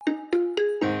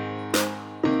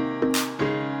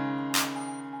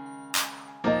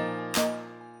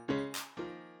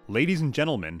Ladies and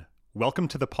gentlemen, welcome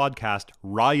to the podcast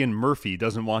Ryan Murphy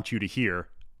doesn't want you to hear.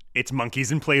 It's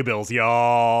Monkeys and Playbills,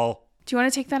 y'all. Do you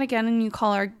want to take that again and you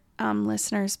call our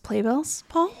listeners Playbills,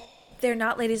 Paul? They're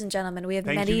not ladies and gentlemen. We have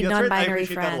Thank many you. That's right. I non-binary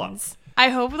appreciate that a lot. friends. I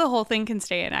hope the whole thing can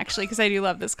stay in, actually, because I do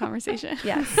love this conversation.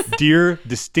 Yes. Dear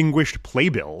distinguished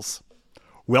Playbills,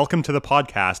 welcome to the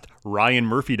podcast Ryan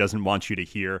Murphy doesn't want you to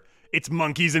hear. It's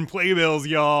Monkeys and Playbills,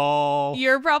 y'all.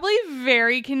 You're probably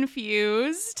very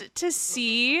confused to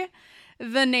see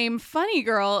the name Funny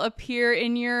Girl appear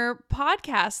in your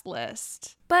podcast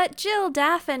list. But Jill,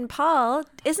 Daff, and Paul,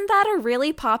 isn't that a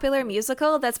really popular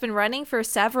musical that's been running for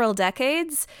several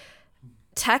decades?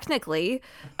 Technically.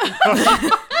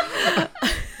 I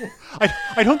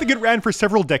don't think it ran for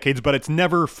several decades, but it's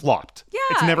never flopped. Yeah,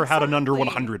 it's never had an under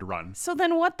exactly. 100 run. So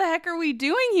then what the heck are we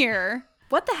doing here?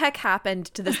 What the heck happened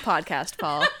to this podcast,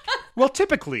 Paul? Well,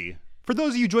 typically, for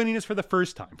those of you joining us for the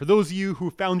first time, for those of you who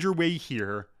found your way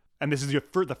here, and this is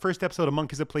the first episode of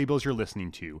Monkeys and Playbills you're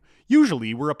listening to,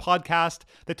 usually we're a podcast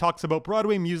that talks about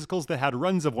Broadway musicals that had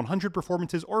runs of 100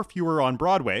 performances or fewer on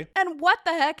Broadway. And what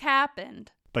the heck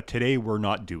happened? But today we're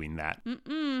not doing that.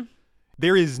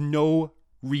 There is no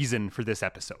reason for this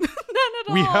episode. None at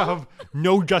all. We have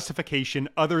no justification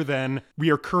other than we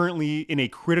are currently in a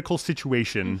critical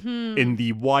situation in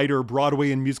the wider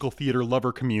Broadway and musical theater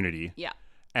lover community. Yeah.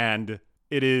 And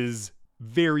it is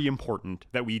very important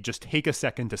that we just take a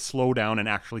second to slow down and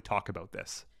actually talk about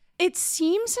this. It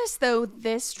seems as though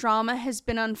this drama has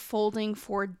been unfolding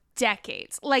for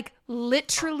decades. Like,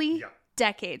 literally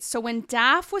decades. So when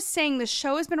Daff was saying the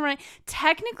show has been running,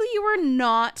 technically you were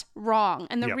not wrong.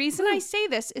 And the reason I say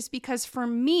this is because for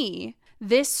me,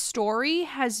 this story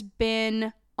has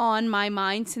been on my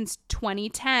mind since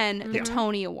 2010, the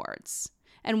Tony Awards.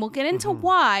 And we'll get into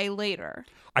why later.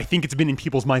 I think it's been in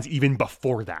people's minds even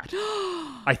before that.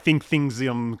 I think things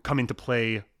come into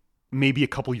play maybe a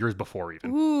couple years before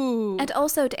even. Ooh. And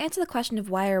also, to answer the question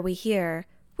of why are we here,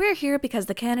 we're here because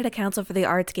the Canada Council for the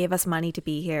Arts gave us money to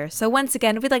be here. So once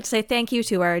again, we'd like to say thank you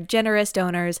to our generous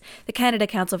donors, the Canada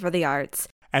Council for the Arts.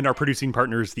 And our producing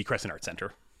partners, the Crescent Arts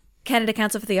Centre. Canada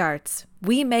Council for the Arts.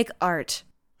 We make art.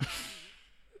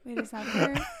 Wait, is that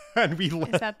their, And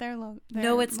is that their logo?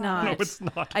 No, it's not. No, it's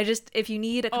not. If you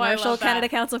need a Oh, I commercial love that. Canada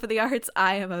Council for the Arts,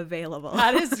 I am available.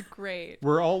 That is great.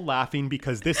 We're all laughing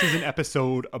because this is an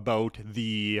episode about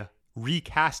the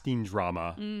recasting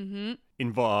drama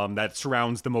that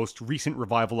surrounds the most recent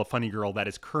revival of Funny Girl that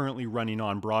is currently running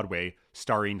on Broadway,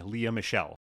 starring Leah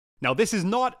Michele. Now, this is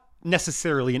not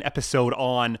necessarily an episode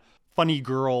on Funny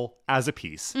Girl as a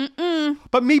piece,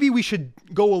 but maybe we should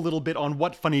go a little bit on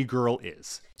what Funny Girl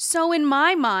is. So in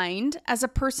my mind, as a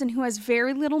person who has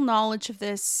very little knowledge of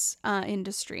this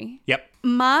industry, Yep.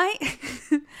 my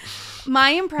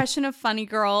impression of Funny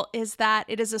Girl is that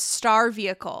it is a star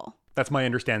vehicle. That's my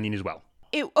understanding as well.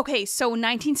 Okay, so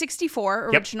 1964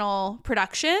 original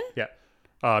production.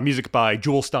 Yeah. Music by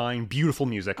Jewel Stein. Beautiful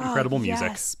music. Incredible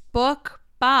music. Yes, book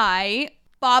by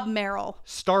Bob Merrill.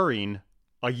 Starring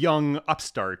a young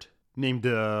upstart named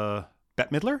Bette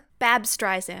Midler? Bab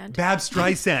Streisand. Bab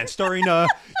Streisand. Starring,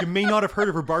 you may not have heard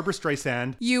of her, Barbara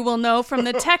Streisand. You will know from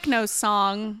the techno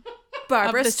song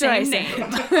Barbara of the same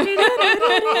Streisand.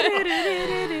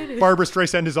 name. Barbara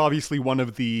Streisand is obviously one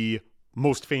of the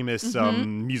most famous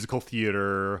musical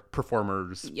theater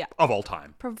performers of all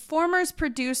time. Performers,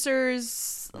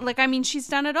 producers, she's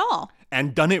done it all.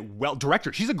 And done it well.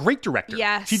 Director. She's a great director.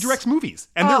 Yes. She directs movies.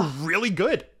 And they're really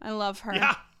good. I love her.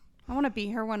 Yeah. I want to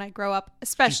be her when I grow up,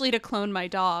 especially to clone my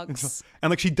dogs.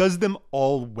 And she does them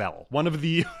all well. One of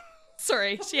the...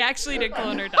 Sorry, she actually did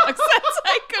clone her dogs. That's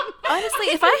Honestly,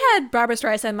 if I had Barbara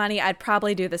Streisand money, I'd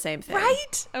probably do the same thing.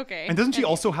 right? Okay. And doesn't she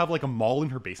also have a mall in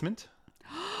her basement?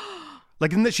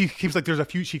 Isn't that she keeps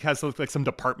she has some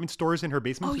department stores in her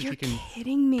basement? Oh, so you're she can,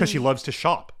 kidding me. because she loves to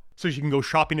shop. So she can go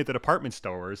shopping at the department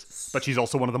stores, but she's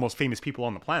also one of the most famous people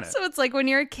on the planet. So it's like when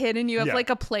you're a kid and you have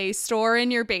a play store in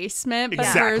your basement, but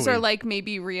Exactly. hers are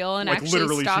maybe real and actually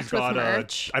literally stocked she's with got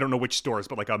merch. I don't know which stores,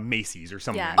 but a Macy's or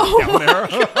something Yeah. down there.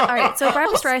 All right, so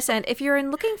Barbara Streisand, if you're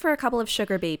looking for a couple of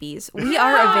sugar babies, we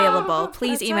are available.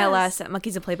 Please That's email us. us at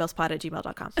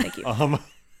monkeysandplaybills@gmail.com. Thank you.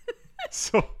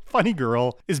 So Funny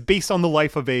Girl is based on the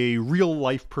life of a real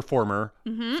life performer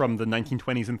from the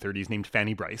 1920s and 30s named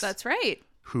Fanny Brice. That's right.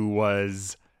 Who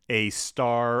was a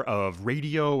star of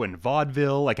radio and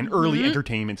vaudeville, an early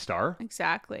entertainment star.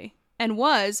 Exactly. And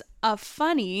was a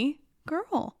funny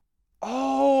girl.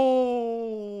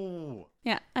 Oh,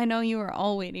 Yeah, I know you were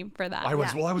all waiting for that.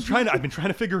 I've been trying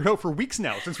to figure it out for weeks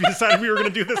now since we decided we were going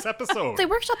to do this episode. They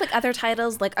workshop like other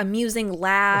titles like Amusing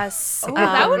Lass. Oh,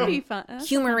 that would be fun. That's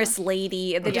Humorous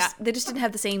Lady. They just didn't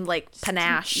have the same like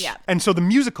panache. Yeah. And so the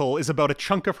musical is about a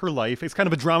chunk of her life. It's kind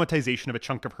of a dramatization of a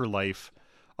chunk of her life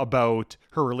about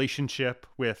her relationship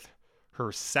with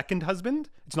her second husband.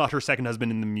 It's not her second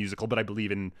husband in the musical, but I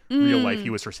believe in real life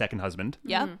he was her second husband.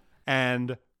 Yeah.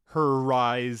 And her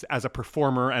rise as a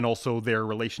performer and also their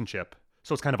relationship.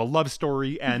 So it's kind of a love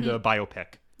story and a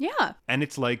biopic. Yeah. And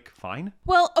it's like, fine.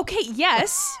 Well, okay,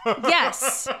 yes.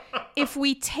 Yes. If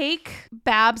we take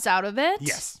Babs out of it,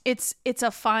 Yes. it's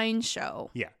a fine show.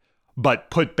 Yeah. But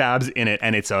put Babs in it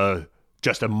and it's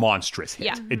just a monstrous hit.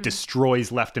 Yeah. It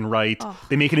destroys left and right.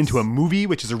 They make it into a movie,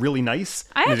 which is a really nice.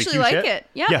 I and is a actually huge like hit. it.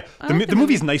 Yeah. Yeah. I The, like the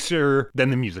movie's nicer than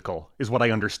the musical, is what I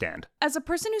understand. As a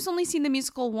person who's only seen the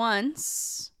musical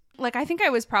once, like I think I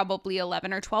was probably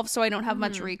 11 or 12, so I don't have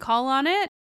much recall on it.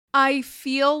 I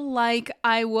feel like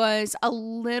I was a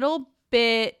little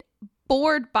bit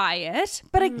bored by it.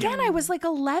 But again, I was like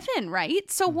 11,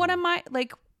 right? So what am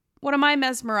I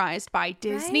mesmerized by?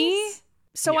 Disney? Right?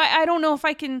 So Yeah. I don't know if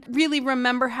I can really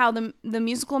remember how the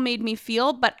musical made me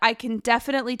feel, but I can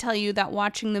definitely tell you that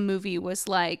watching the movie was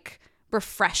like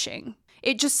refreshing.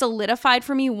 It just solidified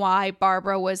for me why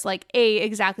Barbara was like A,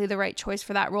 exactly the right choice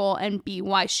for that role, and B,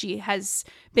 why she has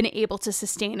been able to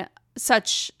sustain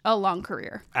such a long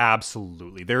career.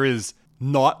 Funny. There is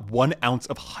not 1 ounce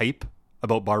of hype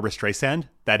about Barbara Streisand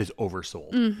that is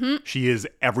oversold. She is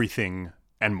everything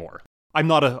and more. I'm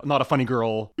not a funny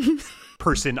girl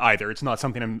person either. It's not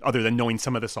something other than knowing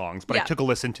some of the songs, but I Yeah. took a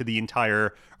listen to the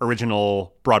entire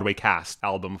original Broadway cast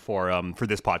album for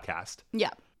this podcast. Yeah.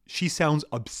 She sounds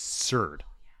absurd.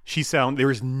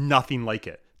 There is nothing like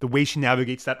it. The way she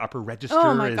navigates that upper register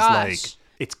Oh my is gosh. like,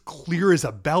 it's clear as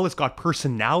a bell. It's got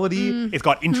personality. It's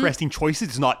got interesting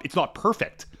choices. It's not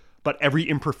perfect, but every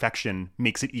imperfection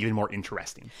makes it even more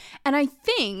interesting. And I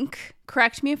think,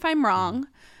 correct me if I'm wrong,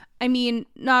 I mean,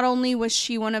 not only was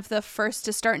she one of the first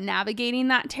to start navigating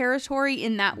that territory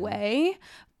in that way,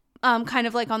 kind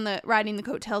of like riding the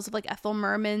coattails of like Ethel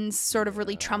Merman's sort of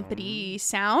really trumpety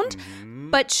sound,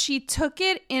 but she took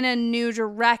it in a new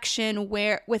direction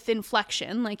with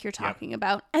inflection, like you're talking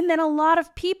about. And then a lot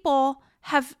of people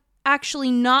have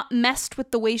actually not messed with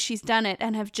the way she's done it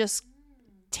and have just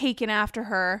taken after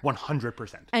her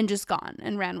 100%. and just gone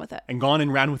and ran with it. And gone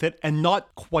and ran with it, and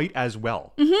not quite as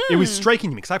well. It was striking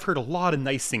to me because I've heard a lot of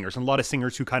nice singers and a lot of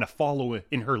singers who kind of follow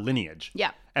in her lineage.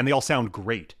 Yeah. And they all sound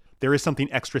great. There is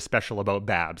something extra special about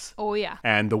Babs. Oh, yeah.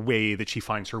 And the way that she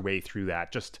finds her way through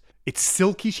that. Just, it's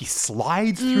silky. She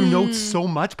slides through notes so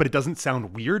much, but it doesn't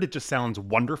sound weird. It just sounds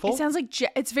wonderful. It sounds like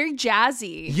it's very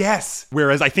jazzy. Yes.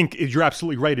 Whereas I think you're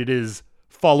absolutely right. It is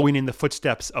following in the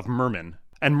footsteps of Merman.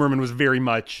 And Merman was very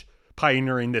much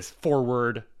pioneering this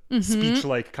forward,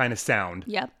 speech-like kind of sound.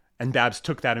 Yep. And Babs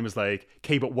took that and was like,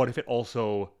 okay, but what if it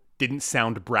also didn't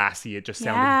sound brassy? It just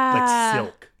sounded Yeah. like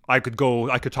silk. I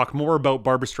could talk more about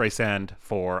Barbra Streisand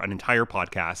for an entire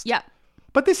podcast. Yep.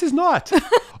 But this is not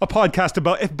a podcast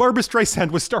about, if Barbra Streisand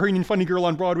was starring in Funny Girl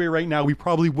on Broadway right now, we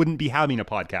probably wouldn't be having a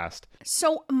podcast.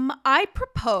 So I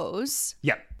propose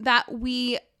Yeah. that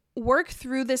we work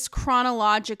through this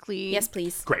chronologically. Yes,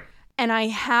 please. Great. And I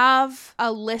have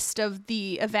a list of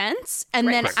the events. And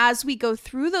then Right. as we go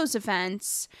through those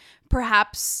events,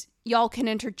 perhaps y'all can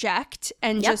interject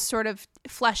and Yep. just sort of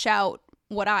flesh out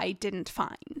what I didn't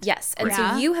find. Yes, and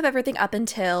Yeah. so you have everything up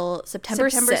until September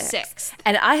 6th.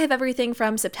 And I have everything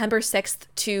from September 6th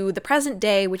to the present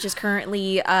day, which is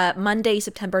currently Monday,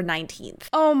 September 19th.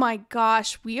 Oh my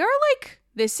gosh. We are like,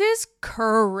 this is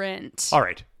current. All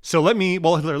right. So let me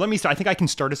start. I think I can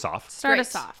start us off. Start Great.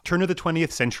 us off. Turn of the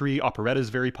 20th century, operetta is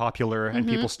very popular, and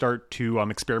people start to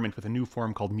experiment with a new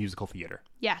form called musical theater.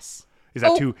 Yes. Is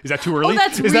that Oh. too early? Oh,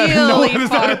 that's is really that,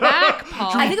 far back,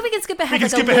 Paul. I think we can skip ahead. we can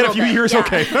like skip ahead a little few bit. years. Yeah.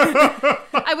 Okay.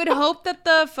 I would hope that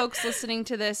the folks listening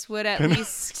to this would at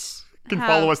least Can have-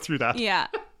 follow us through that. Yeah.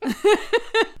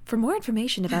 For more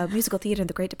information about musical theater and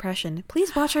the Great Depression,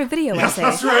 please watch our video essay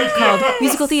that's right. called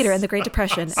Musical Theater and the Great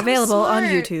Depression, available on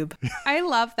smart. YouTube. I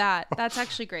love that. That's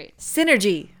actually great.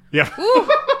 Synergy. Yeah. Ooh,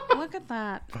 look at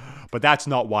that. But that's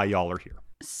not why y'all are here.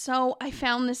 So I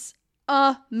found this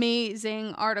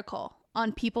amazing article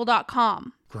on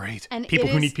people.com. Great. And People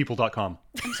it who is- need people.com.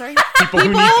 I'm sorry? People who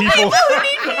need people.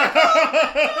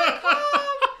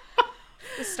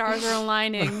 The stars are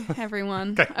aligning,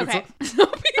 everyone. Okay, Okay. So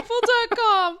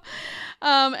people.com.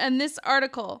 And this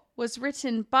article was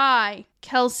written by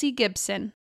Kelsey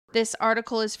Gibson. This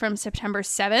article is from September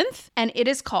 7th, and it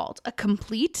is called A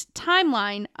Complete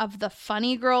Timeline of the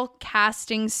Funny Girl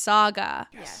Casting Saga.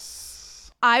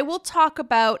 Yes. I will talk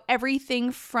about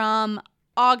everything from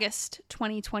August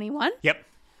 2021 Yep.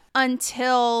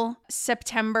 until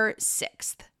September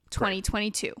 6th,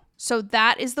 2022. So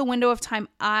that is the window of time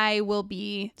I will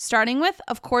be starting with.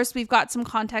 Of course, we've got some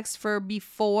context for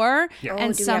before Yeah.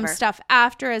 and some stuff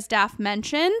after, as Daph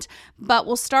mentioned, but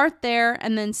we'll start there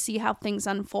and then see how things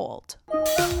unfold.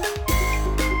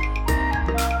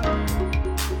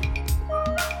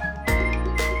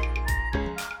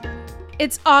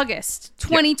 It's August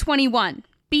 2021.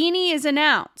 Beanie is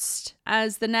announced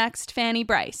as the next Fanny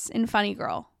Bryce in Funny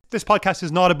Girl. This podcast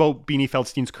is not about Beanie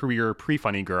Feldstein's career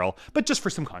pre-Funny Girl, but just for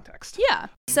some context. Yeah.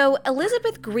 So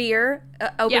Elizabeth Greer,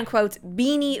 open quotes,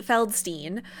 Beanie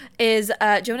Feldstein, is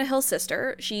Jonah Hill's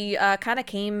sister. She kind of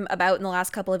came about in the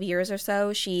last couple of years or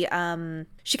so. She kind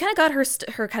of got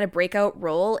her kind of breakout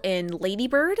role in Lady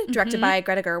Bird, directed by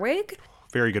Greta Gerwig.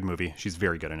 Very good movie. She's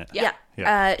very good in it.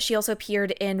 Yeah. She also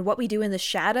appeared in What We Do in the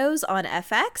Shadows on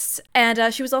FX.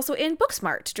 And she was also in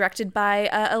Booksmart, directed by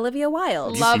Olivia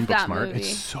Wilde. Have you Love seen that Booksmart? movie.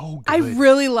 It's so good. I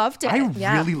really loved it. I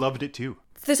Yeah. really loved it too.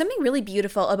 There's something really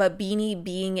beautiful about Beanie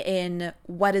being in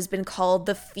what has been called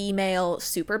the female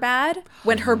Superbad,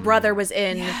 when her brother was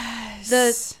in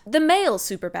the male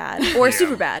Superbad, or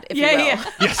Superbad, if you will.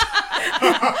 Yes.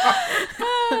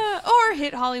 Or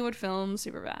hit Hollywood film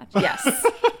Superbad. Yes.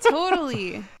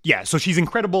 Totally. Yeah, so she's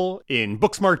incredible in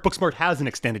Booksmart. Booksmart has an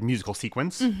extended musical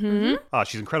sequence. Mm-hmm.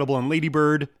 She's incredible in Lady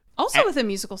Bird. Also with a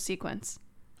musical sequence.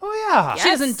 Oh yeah. She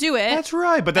doesn't do it. That's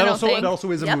right, but that I don't also think. it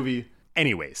also is a movie.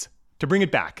 Anyways, to bring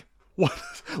it back,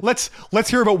 let's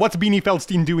hear about what's Beanie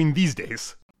Feldstein doing these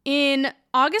days. In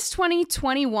August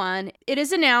 2021, it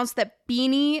is announced that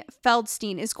Beanie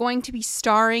Feldstein is going to be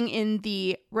starring in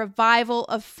the revival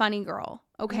of Funny Girl.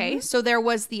 Okay, so there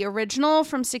was the original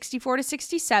from 64 to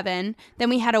 67. Then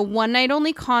we had a one-night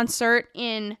only concert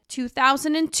in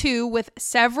 2002 with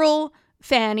several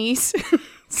Fannies.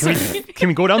 Can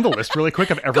we go down the list really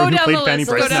quick of everyone who played Fanny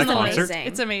Bryce in that concert? Amazing.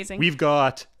 It's amazing. We've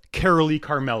got Carolee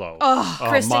Carmello,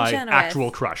 Kristen my Chenoweth.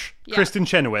 actual crush. Kristen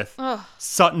Chenoweth,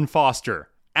 Sutton Foster,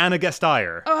 Anna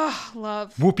Gasteyer,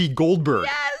 Love. Whoopi Goldberg,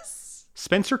 Yes.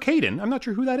 Spencer Caden, I'm not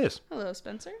sure who that is, Hello,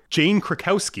 Spencer. Jane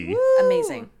Krakowski,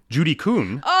 Amazing. Judy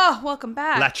Kuhn, Oh, welcome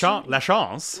back. La Chance,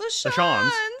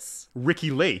 LaChance.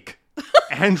 Ricky Lake,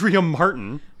 Andrea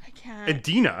Martin, I can't.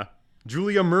 Edina,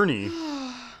 Julia Murney,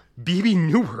 Bebe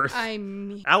Newirth,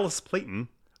 I'm. Alice Playton,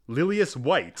 Lilias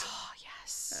White.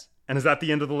 Yes. And is that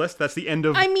the end of the list? That's the end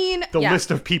of I mean, the yeah. list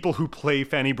of people who play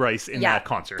Fanny Bryce in that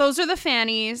concert. those are the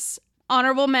Fannies.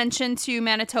 Honorable mention to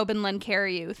Manitoban Len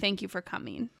Cariou. Thank you for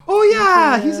coming. Oh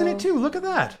yeah, he's in it too. Look at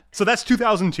that. So that's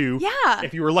 2002. Yeah.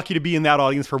 If you were lucky to be in that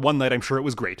audience for one night, I'm sure it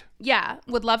was great. Yeah,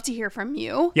 would love to hear from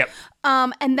you. Yep.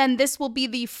 And then this will be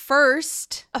the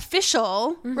first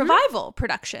official revival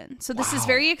production. So this is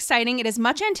very exciting. It is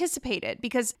much anticipated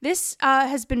because this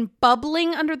has been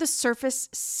bubbling under the surface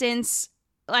since,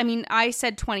 I mean, I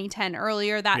said 2010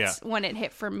 earlier. That's when it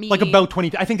hit for me. Like about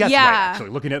 20. I think that's Yeah. right,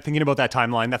 actually. Thinking about that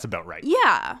timeline, that's about right.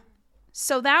 Yeah.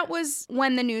 So that was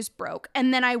when the news broke.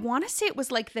 And then I want to say it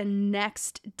was like the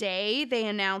next day they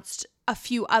announced a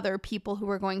few other people who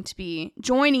were going to be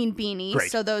joining Beanie.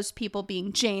 Great. So those people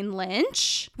being Jane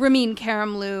Lynch, Ramin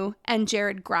Karimloo, and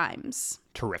Jared Grimes.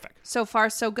 Terrific. So far,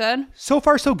 so good. So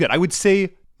far, so good. I would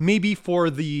say maybe for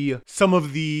some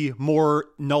of the more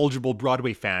knowledgeable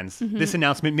Broadway fans, this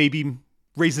announcement maybe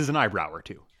raises an eyebrow or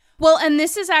two. Well, and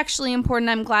this is actually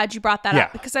important. I'm glad you brought that Yeah.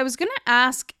 up because I was going to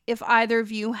ask if either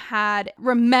of you had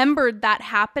remembered that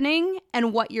happening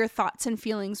and what your thoughts and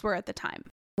feelings were at the time.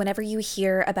 Whenever you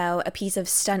hear about a piece of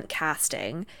stunt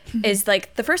casting, is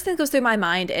like the first thing that goes through my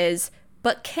mind is,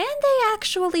 but can they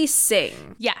actually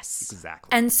sing? Yes. Exactly.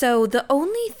 And so the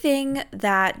only thing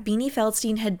that Beanie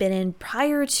Feldstein had been in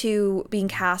prior to being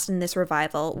cast in this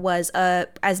revival was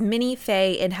as Minnie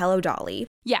Fay in Hello Dolly.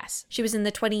 Yes. She was in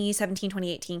the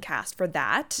 2017-2018 cast for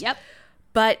that. Yep.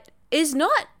 But is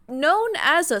not known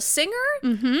as a singer.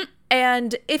 Mm-hmm.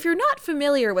 And if you're not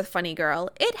familiar with Funny Girl,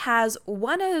 it has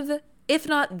one of, if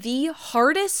not the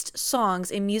hardest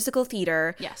songs in musical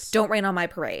theater. Yes. Don't Rain on My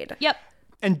Parade. Yep.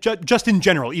 And just in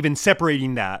general, even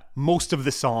separating that, most of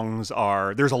the songs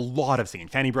there's a lot of singing.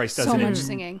 Fanny Bryce does So it in much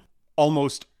singing.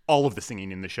 almost all of the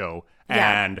singing in the show.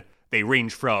 Yeah. And they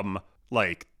range from,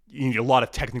 like, you need a lot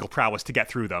of technical prowess to get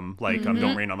through them, like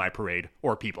Don't Rain on My Parade,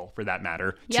 or People, for that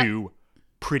matter, Yep. to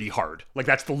pretty hard. Like,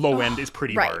 that's the low end is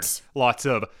pretty Right. hard. Lots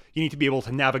of, you need to be able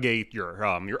to navigate your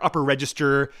upper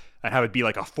register and have it be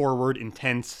like a forward,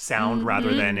 intense sound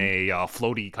rather than a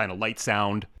floaty kind of light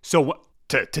sound. So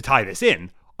to tie this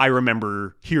in, I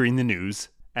remember hearing the news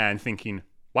and thinking,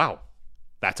 wow,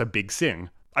 that's a big sing.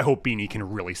 I hope Beanie can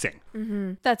really sing.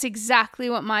 Mm-hmm. That's exactly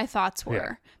what my thoughts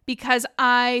were. Because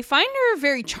I find her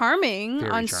very charming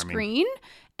on screen.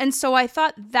 And so I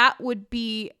thought that would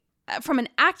be, from an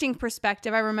acting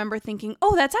perspective, I remember thinking,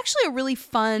 oh, that's actually a really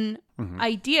fun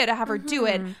idea to have her do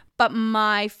it. But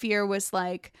my fear was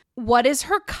like, what is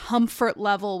her comfort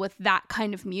level with that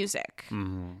kind of music?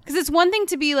 Because it's one thing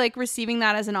to be like receiving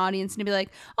that as an audience and to be like,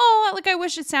 oh, like I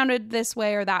wish it sounded this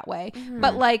way or that way.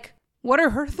 But like, what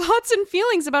are her thoughts and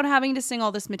feelings about having to sing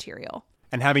all this material?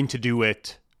 And having to do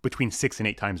it between 6 and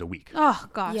 8 times a week. Oh,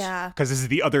 gosh. Yeah. Because this is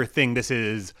the other thing. This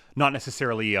is not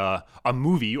necessarily a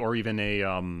movie or even a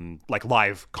like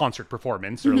live concert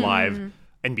performance or live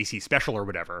NBC special or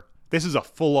whatever. This is a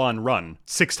full-on run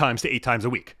 6 times to 8 times a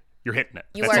week. You're hitting it.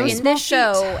 You are in this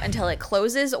show until it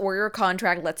closes or your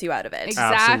contract lets you out of it.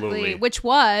 Exactly. Absolutely. Which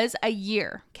was a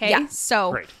year. Okay. Yeah.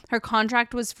 So Right. her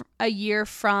contract was a year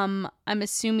from, I'm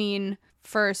assuming,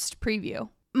 first preview.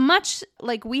 Much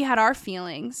like we had our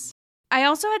feelings, I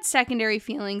also had secondary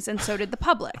feelings, and so did the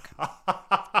public.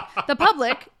 The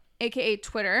public, aka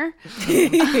Twitter,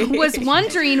 was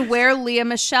wondering where Lea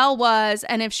Michele was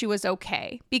and if she was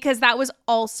okay, because that was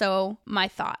also my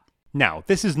thought. Now,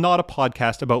 this is not a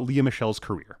podcast about Lea Michele's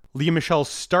career. Lea Michele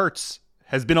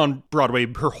has been on Broadway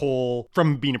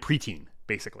from being a preteen,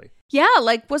 basically. Yeah,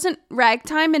 like wasn't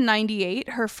Ragtime in 98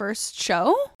 her first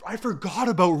show? I forgot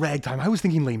about Ragtime. I was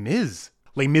thinking Les Mis.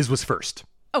 Les Mis was first.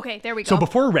 Okay, there we go. So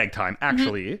before Ragtime,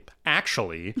 actually,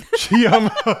 she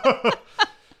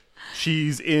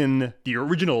she's in the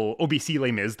original OBC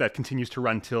Les Mis that continues to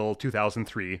run till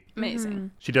 2003.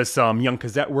 Amazing. She does some Young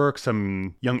Cosette work,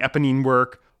 some Young Eponine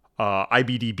work.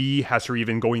 IBDB has her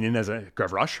even going in as a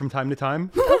Gavroche from time to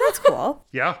time. Oh, that's cool.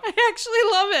 Yeah. I actually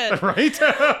love it. Right?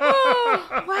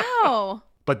 Oh, wow.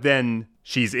 But then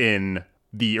she's in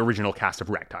the original cast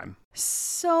of Ragtime.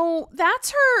 So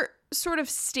that's her sort of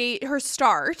her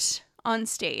start on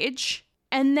stage.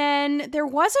 And then there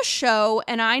was a show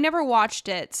and I never watched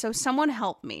it. So someone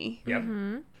help me. Yep.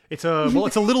 It's a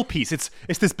little piece. It's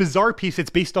this bizarre piece.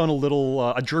 It's based on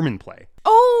a German play.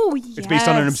 Oh, yes. It's based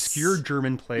on an obscure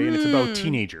German play, and it's about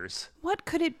teenagers. What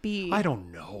could it be? I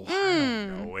don't know.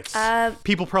 It's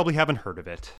people probably haven't heard of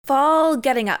it. Fall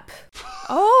Getting Up.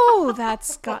 Oh,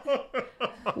 that's got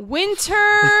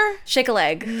winter Shake a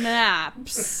leg.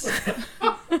 naps.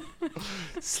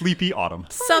 Sleepy Autumn.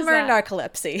 Summer that?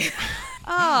 narcolepsy.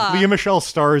 Lea Michele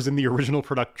stars in the original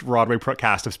Broadway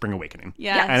cast of Spring Awakening.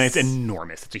 Yes. And it's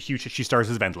enormous. It's a huge. She stars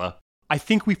as Wendla. I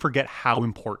think we forget how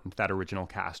important that original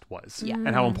cast was. Yeah. And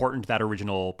how important that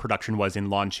original production was in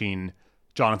launching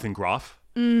Jonathan Groff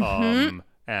and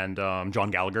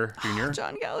John Gallagher Jr.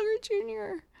 John Gallagher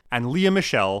Jr. And Lea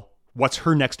Michele, what's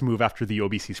her next move after the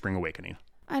OBC Spring Awakening?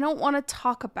 I don't want to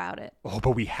talk about it. Oh,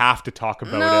 but we have to talk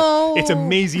about No. it. It's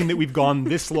amazing that we've gone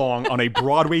this long on a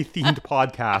Broadway-themed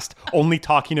podcast, only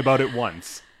talking about it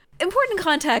once. Important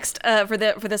context for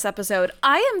this episode.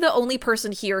 I am the only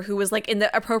person here who was like in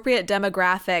the appropriate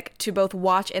demographic to both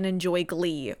watch and enjoy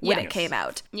Glee when it came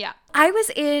out. Yeah. I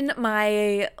was in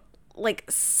my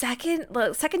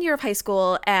second year of high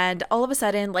school, and all of a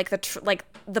sudden,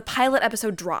 the pilot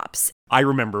episode drops. I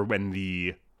remember when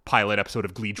the pilot episode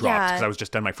of Glee dropped because Yeah. I was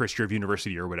just done my first year of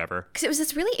university or whatever. Because it was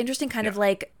this really interesting kind of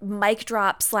like mic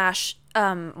drop /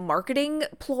 marketing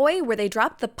ploy where they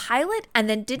dropped the pilot and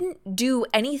then didn't do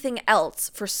anything else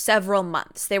for several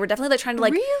months. They were definitely trying to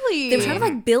Really? they were trying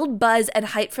to build buzz and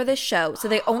hype for this show. So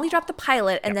they only dropped the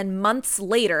pilot and then months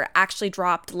later actually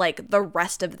dropped the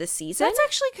rest of the season. That's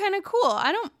actually kind of cool.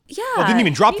 I don't... Yeah. Well, didn't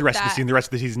even drop the hate rest of the that. season. The rest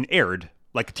of the season aired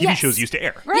like TV Yes. shows used to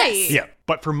air. Right. Yes. Yeah,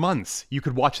 but for months, you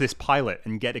could watch this pilot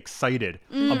and get excited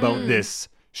about this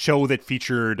show that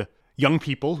featured young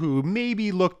people who maybe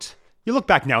you look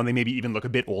back now and they maybe even look a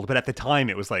bit old, but at the time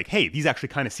it was like, hey, these actually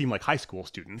kind of seem like high school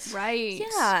students. Right.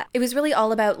 Yeah, it was really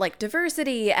all about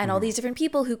diversity and all these different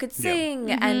people who could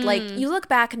sing. And you look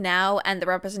back now and the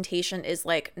representation is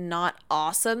not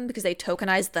awesome because they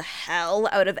tokenize the hell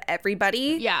out of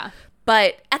everybody. Yeah.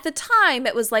 But at the time,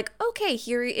 it was okay,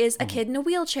 here is a kid in a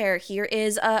wheelchair. Here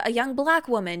is a young black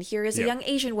woman. Here is a young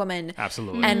Asian woman.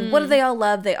 Absolutely. And what do they all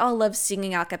love? They all love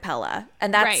singing a cappella.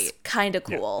 And that's Right. kind of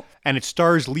cool. And it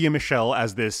stars Lea Michele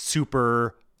as this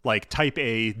super type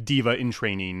A diva in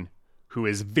training who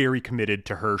is very committed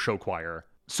to her show choir.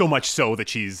 So much so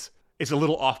that it's a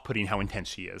little off-putting how intense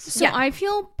she is. So Yeah. I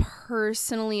feel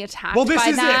personally attacked Well, this by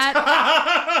is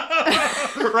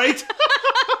that. it. Right?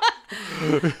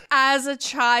 As a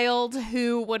child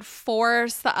who would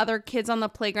force the other kids on the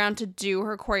playground to do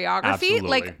her choreography.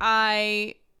 Absolutely.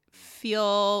 I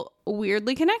feel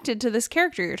weirdly connected to this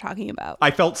character you're talking about.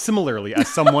 I felt similarly as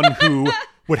someone who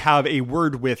would have a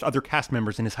word with other cast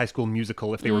members in his High School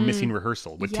Musical if they were missing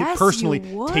rehearsal. Would Yes, personally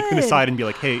you take them would. aside and be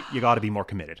like, hey, you got to be more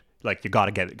committed. Like, you got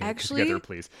to get it Actually, together,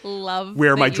 please. love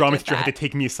Where that my you drama did teacher had to that.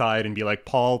 take me aside and be like,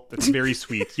 Paul, that's very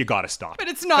sweet. You got to stop. But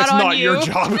it's not That's on not your you."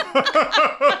 job.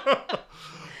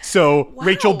 So,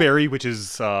 Rachel Wow. Berry, which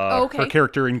is Okay. her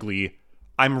character in Glee,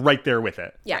 I'm right there with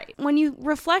it. Yeah. When you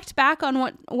reflect back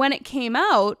on when it came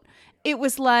out, it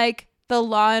was like the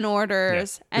Law and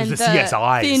Orders Yeah. It and was the the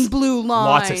CSIs. Thin Blue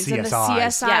Lots Lines of and the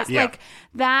CSIs. CSIs. Yeah. Like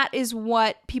that is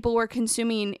what people were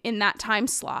consuming in that time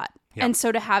slot. Yeah. And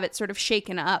so to have it sort of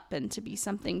shaken up and to be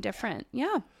something different.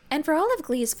 Yeah. And for all of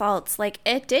Glee's faults, like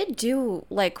it did do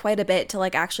like quite a bit to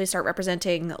like actually start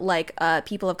representing like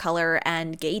people of color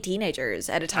and gay teenagers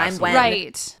at a time when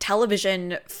Right.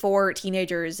 television for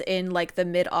teenagers in like the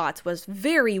mid-aughts was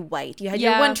very white. You had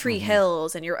your Yeah. One Tree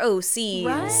Hills and your OCs.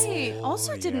 Right.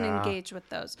 Also didn't yeah. engage with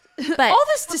those. But All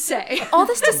this to say. all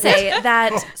this to say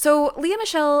that so Leah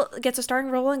Michele gets a starring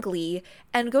role in Glee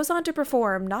and goes on to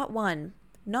perform not one,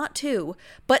 not two,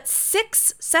 but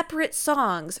 6 separate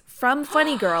songs from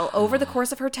Funny Girl over the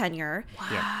course of her tenure.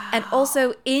 Yeah. And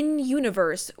also in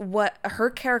universe, what her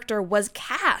character was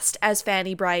cast as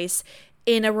Fanny Bryce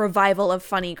in a revival of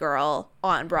Funny Girl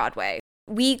on Broadway.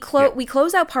 We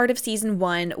close out part of season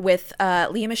 1 with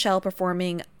Leah Michele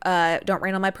performing "Don't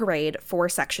Rain on My Parade" for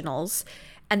sectionals,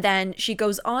 and then she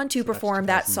goes on to perform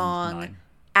that song 2009.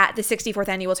 at the 64th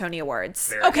Annual Tony Awards.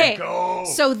 There Okay, you go.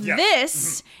 so Yeah.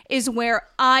 this is where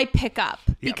I pick up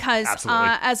because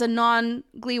absolutely. as a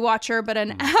non-Glee watcher but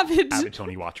an avid Avid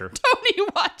Tony watcher. Tony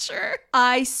watcher,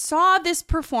 I saw this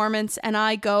performance and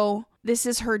I go, this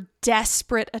is her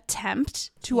desperate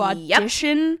attempt to Yep.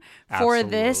 audition for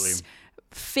Absolutely. this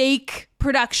fake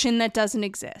production that doesn't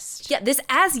exist. Yeah, this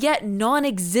as yet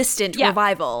non-existent Yeah.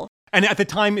 revival. And at the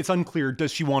time, it's unclear,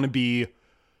 does she want to be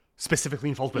specifically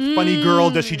involved with Funny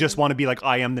Girl? Does she just want to be like,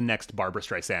 I am the next Barbara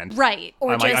Streisand? Right.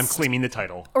 Or I'm just claiming the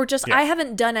title. or just Yeah. I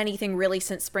haven't done anything really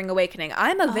since Spring Awakening.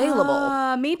 I'm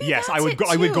available. Maybe Yes, I that's would it go.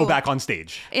 I would go too. back on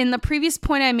stage. In the previous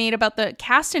point I made about the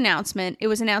cast announcement, it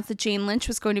was announced that Jane Lynch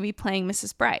was going to be playing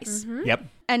Mrs. Bryce. Yep.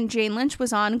 And Jane Lynch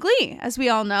was on Glee, as we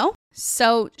all know.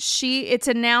 So it's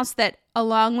announced that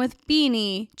along with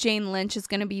Beanie, Jane Lynch is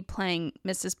going to be playing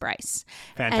Mrs. Bryce.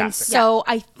 Fantastic. And so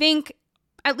I think,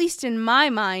 at least in my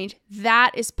mind,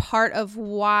 that is part of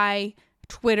why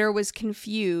Twitter was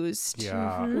confused.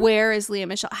 Yeah. Where is Leah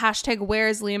Michele? Hashtag where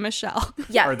is Leah Michele?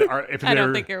 Yeah. If I don't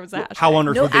they're- think there was a hashtag. How on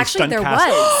earth No, would they actually stunt there cast?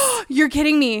 was. You're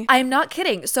kidding me. I'm not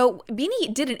kidding. So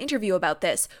Beanie did an interview about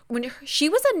this. When she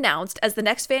was announced as the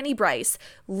next Fanny Bryce,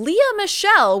 Leah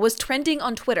Michele was trending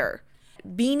on Twitter.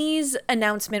 Beanie's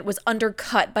announcement was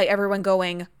undercut by everyone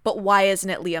going, but why isn't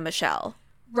it Leah Michele?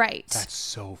 Right. That's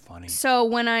so funny. So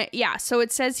so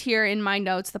it says here in my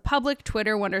notes, the public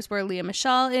Twitter wonders where Leah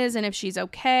Michele is and if she's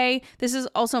okay. This is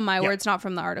also my words, not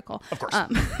from the article. Of course.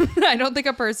 I don't think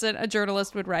a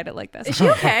journalist would write it like this. Is she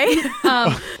okay?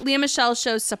 Leah Michele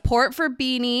shows support for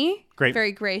Beanie. Great.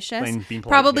 Very gracious. Being polite,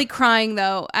 Probably yep. crying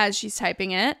though as she's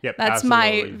typing it. Yep, That's my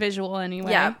absolutely. visual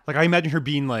anyway. Yeah. Like, I imagine her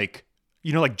being like,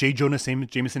 you know, like J. Jonah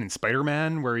Jameson in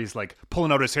Spider-Man, where he's like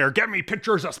pulling out his hair, get me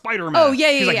pictures of Spider-Man. Oh, yeah,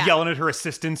 She's like yeah. yelling at her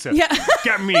assistants, Yeah.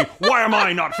 get me, why am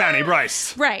I not Fanny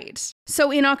Bryce? Right. So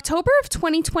in October of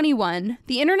 2021,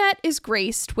 the internet is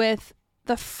graced with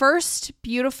the first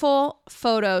beautiful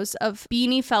photos of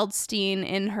Beanie Feldstein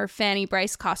in her Fanny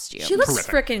Bryce costume. She looks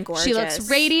Terrific. freaking gorgeous. She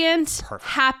looks radiant,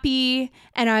 happy,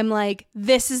 and I'm like,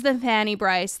 this is the Fanny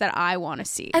Bryce that I want to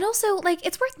see. And also, like,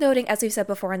 it's worth noting, as we've said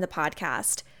before in the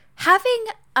podcast, having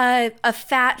a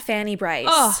fat Fanny Bryce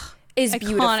Ugh, is iconic.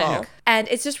 beautiful. And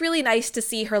it's just really nice to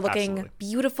see her looking Absolutely.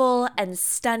 beautiful and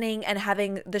stunning and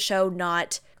having the show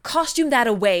not costume that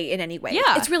away in any way.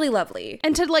 Yeah. It's really lovely.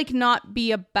 And to like not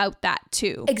be about that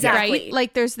too. Exactly. Right?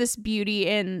 Like there's this beauty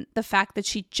in the fact that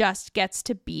she just gets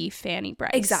to be Fanny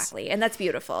Bryce. Exactly. And that's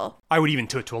beautiful. I would even,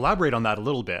 to elaborate on that a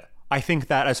little bit, I think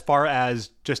that as far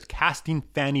as just casting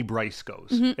Fanny Bryce goes,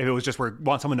 if it was just where we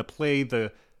want someone to play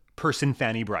the person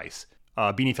Fanny Bryce,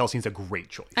 Beanie Feldstein's a great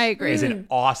choice. I agree. Is an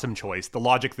awesome choice. The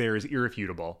logic there is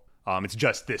irrefutable. It's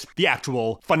just the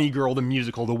actual Funny Girl, the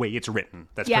musical, the way it's written.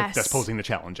 That's Yes. that's posing the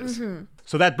challenges.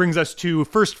 So that brings us to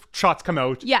first shots come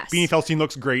out. Yes. Beanie Feldstein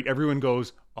looks great. Everyone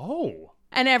goes, oh,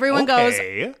 And everyone goes,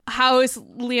 okay. how is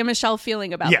Leah Michele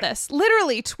feeling about Yeah. this?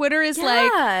 Literally, Twitter is Yeah.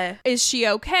 like, is she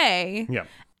okay? Yeah.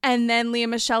 And then Leah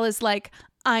Michele is like,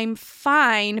 I'm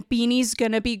fine. Beanie's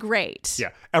gonna be great. Yeah.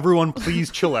 Everyone, please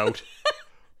chill out.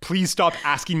 please stop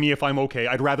asking me if I'm okay.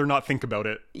 I'd rather not think about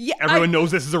it. Yeah, Everyone knows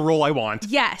this is a role I want.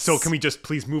 Yes. So can we just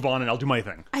please move on and I'll do my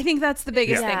thing? I think that's the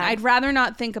biggest Yeah. thing. I'd rather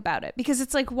not think about it because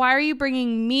it's like, why are you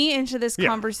bringing me into this Yeah.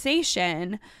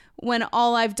 conversation when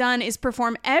all I've done is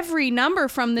perform every number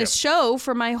from this show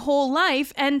for my whole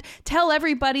life and tell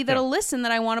everybody that'll listen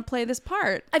that I want to play this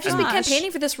part? I've just been campaigning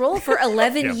for this role for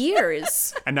 11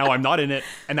 years. And now I'm not in it,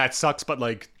 and that sucks, but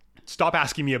like, stop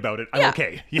asking me about it. I'm Yeah.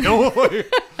 okay. You know?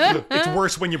 It's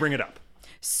worse when you bring it up.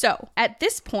 So at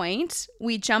this point,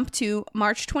 we jump to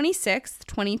March 26th,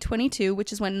 2022,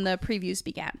 which is when the previews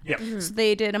began. Yep. So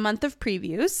they did a month of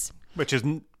previews. Which is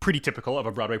pretty typical of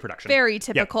a Broadway production. Very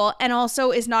typical, and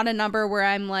also is not a number where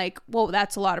I'm like, whoa,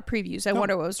 that's a lot of previews. I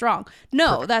wonder what was wrong.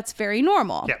 No, that's very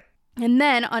normal. Yeah. And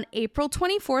then on April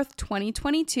 24th,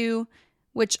 2022,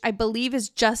 which I believe is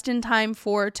just in time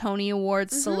for Tony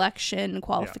Awards selection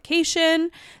qualification,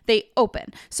 they open.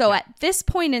 So at this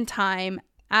point in time,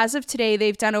 as of today,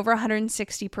 they've done over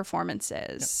 160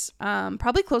 performances,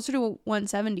 probably closer to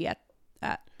 170 at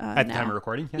At the now. time of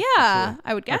recording? Yeah, absolutely.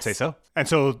 I would guess. I'd say so. And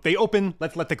so they open,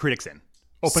 let's let the critics in.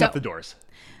 Open So- up the doors,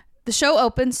 The show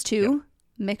opens to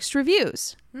mixed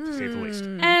reviews. to say the least.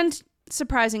 And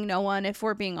surprising no one, if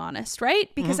we're being honest,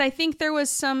 right? Because I think there was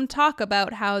some talk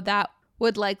about how that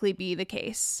would likely be the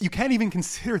case. You can't even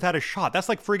consider that a shot. That's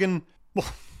like friggin', well,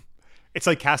 it's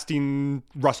like casting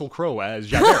Russell Crowe as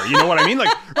Javert. You know what I mean? Like,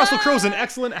 Russell Crowe's an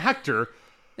excellent actor.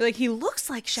 Like, he looks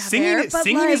like Javert,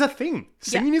 Singing but is a thing.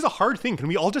 Singing is a hard thing. Can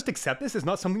we all just accept this? It's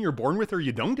not something you're born with or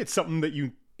you don't. It's something that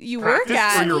you work practice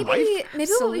at. for your Maybe life. what we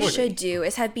Absolutely. should do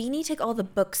is have Beanie take all the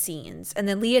book scenes and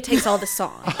then Leah takes all the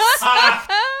songs.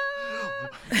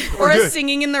 Or a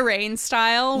Singing in the Rain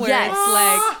style, where Yes. it's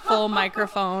like full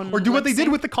microphone. Or do what they did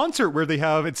lip-sync. with the concert where they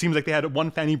have, it seems like they had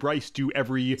one Fanny Bryce do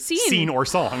every Scene. scene or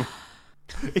song.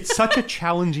 It's such a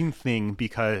challenging thing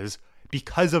because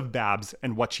of Babs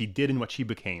and what she did and what she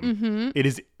became. It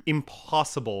is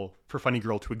impossible for Funny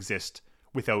Girl to exist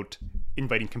without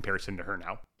inviting comparison to her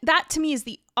now. That to me is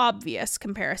the obvious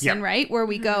comparison, Yeah. right? Where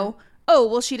we go, oh,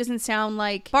 well, she doesn't sound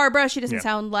like Barbara. She doesn't Yeah.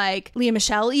 sound like Leah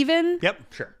Michelle even.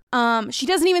 Yep, sure. She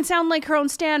doesn't even sound like her own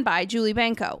standby, Julie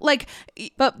Benko. Like,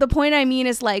 but the point I mean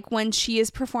is like when she is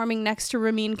performing next to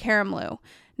Ramin Karimloo,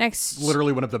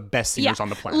 Literally one of the best singers on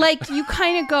the planet. like you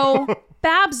kind of go,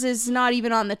 Babs is not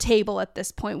even on the table at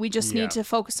this point. We just Yeah. need to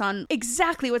focus on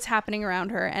exactly what's happening around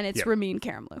her, and it's Yeah. Ramin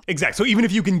Karimloo. Exactly. So even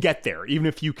if you can get there, even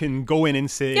if you can go in and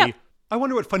say, Yep. I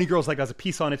wonder what Funny Girl's like as a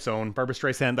piece on its own. Barbara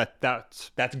Streisand,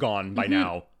 that's gone by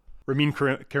now. Ramin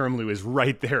Karimloo is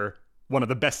right there, one of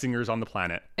the best singers on the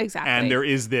planet. Exactly. And there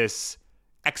is this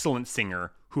excellent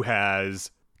singer who has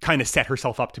kind of set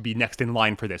herself up to be next in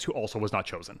line for this, who also was not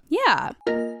chosen. Yeah.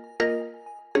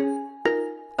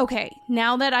 Okay,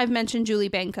 now that I've mentioned Julie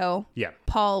Benko, Yeah.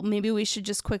 Paul, maybe we should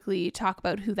just quickly talk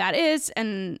about who that is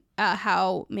and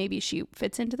how maybe she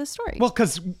fits into the story. Well,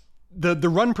 because the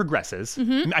run progresses.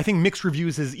 Mm-hmm. I think mixed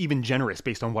reviews is even generous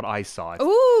based on what I saw.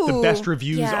 Ooh, The best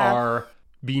reviews yeah. are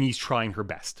Beanie's trying her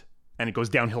best. And it goes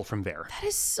downhill from there. that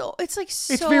is so. It's like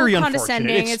so It's very condescending.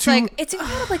 unfortunate. It's too- like It's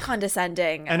incredibly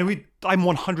condescending. And I'm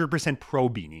 100% pro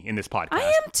Beanie in this podcast. I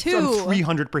am too. So I'm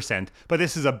 300%, but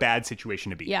this is a bad situation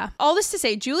to be. yeah. All this to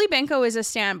say, Julie Benko is a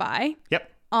standby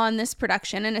Yep. on this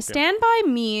production, and a standby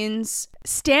means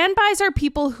standbys are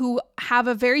people who have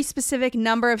a very specific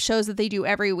number of shows that they do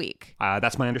every week.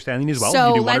 That's my understanding as well. So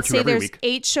You do one or let's two say every there's week.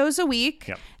 8 shows a week.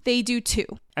 Yep. They do 2.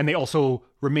 And they also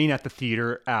remain at the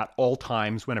theater at all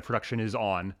times when a production is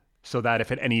on, so that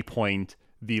if at any point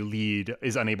the lead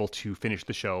is unable to finish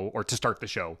the show or to start the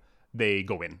show, they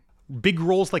go in. Big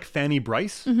roles like Fanny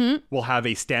Bryce will have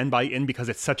a standby in because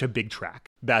it's such a big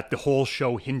track that the whole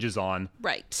show hinges on.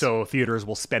 Right. So theaters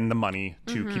will spend the money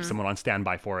to keep someone on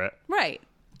standby for it. Right.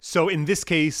 So in this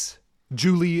case,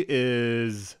 Julie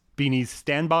is Beanie's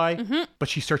standby, but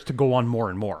she starts to go on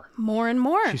more and more. More and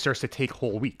more. She starts to take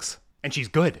whole weeks. And she's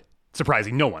good.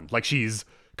 Surprising no one. Like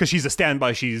because she's a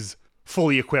standby, she's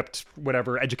fully equipped,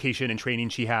 whatever education and training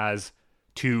she has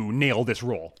to nail this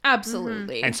role.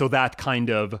 Absolutely. And so that kind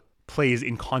of plays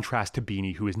in contrast to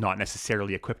Beanie, who is not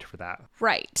necessarily equipped for that.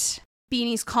 Right.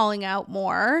 Beanie's calling out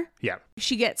more. Yeah.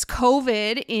 She gets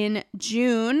COVID in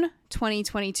June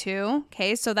 2022.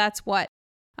 Okay, so that's what,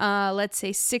 let's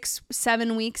say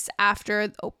 6-7 weeks after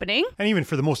the opening. And even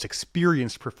for the most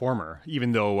experienced performer,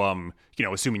 even though,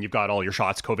 assuming you've got all your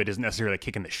shots, COVID isn't necessarily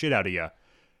kicking the shit out of you.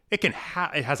 it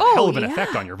has a hell of an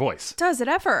effect on your voice. Does it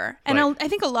ever? And Like- I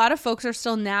think a lot of folks are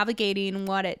still navigating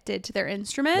what it did to their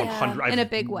instrument 100 in a I've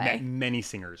big way. met many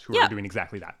singers who Yeah. are doing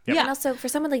exactly that. Yep. Yeah. And also for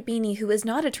someone like Beanie, who is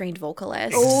not a trained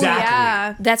vocalist, Exactly.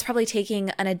 Yeah. that's probably taking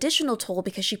an additional toll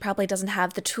because she probably doesn't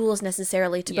have the tools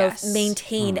necessarily to Yes. both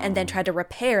maintain and then try to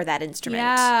repair that instrument.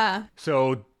 Yeah.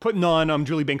 So putting on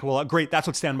Julie Benko, great. That's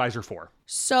what Stand Bys are for.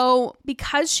 So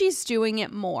because she's doing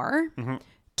it more,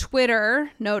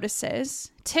 Twitter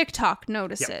notices, TikTok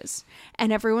notices,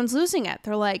 and everyone's losing it.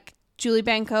 They're like, Julie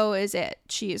Benko is it.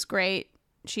 She is great.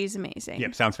 She's amazing.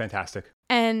 Yep, sounds fantastic.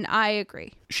 And I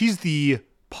agree. She's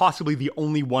possibly the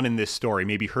only one in this story,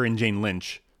 maybe her and Jane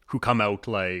Lynch, who come out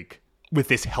like with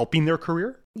this helping their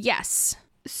career. Yes.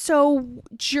 So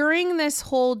during this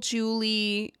whole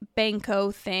Julie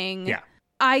Benko thing, Yeah.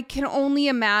 I can only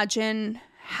imagine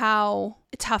how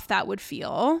tough that would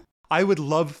feel. I would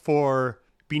love for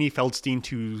Beanie Feldstein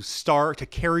to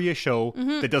carry a show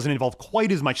that doesn't involve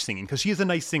quite as much singing, because she is a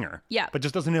nice singer. Yeah. But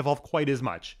just doesn't involve quite as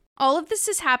much. All of this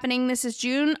is happening. This is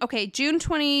June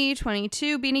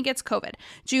 2022. Beanie gets COVID.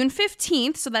 June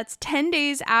 15th, so that's 10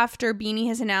 days after Beanie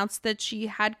has announced that she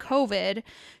had COVID,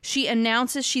 she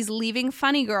announces she's leaving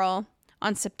Funny Girl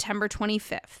on September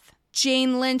 25th.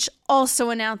 Jane Lynch also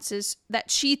announces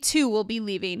that she too will be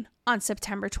leaving on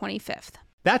September 25th.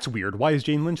 That's weird. Why is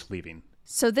Jane Lynch leaving?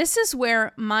 So this is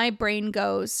where my brain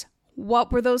goes,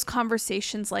 what were those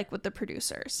conversations like with the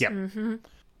producers? Yep.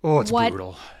 Oh, it's What-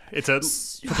 brutal.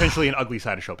 It's potentially an ugly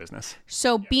side of show business.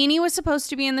 So Beanie was supposed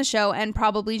to be in the show, and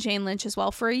probably Jane Lynch as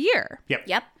well, for a year.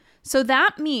 Yep. So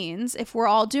that means, if we're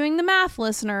all doing the math,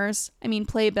 listeners,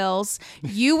 playbills,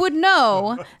 you would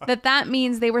know that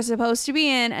means they were supposed to be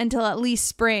in until at least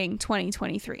spring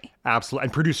 2023. Absolutely.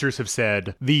 And producers have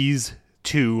said these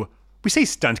two, we say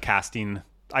stunt casting.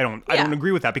 I don't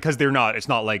agree with that, because they're not. It's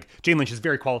not like Jane Lynch is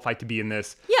very qualified to be in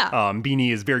this. Yeah.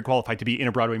 Beanie is very qualified to be in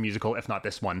a Broadway musical, if not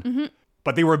this one.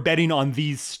 But they were betting on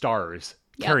these stars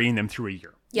carrying them through a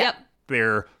year. Yep.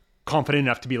 They're confident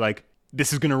enough to be like,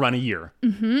 this is going to run a year,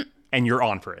 and you're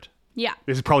on for it. Yeah.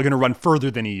 This is probably going to run further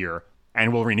than a year,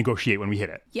 and we'll renegotiate when we hit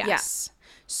it. Yes.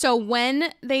 So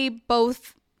when they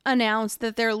both announce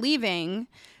that they're leaving,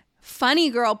 Funny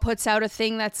Girl puts out a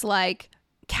thing that's like,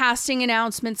 casting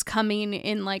announcements coming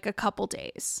in like a couple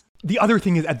days. The other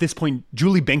thing is, at this point,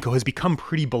 Julie Benko has become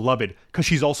pretty beloved because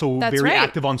she's also That's very right.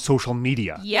 active on social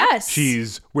media. Yes.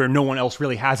 She's where no one else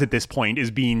really has at this point,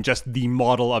 is being just the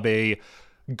model of a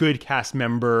good cast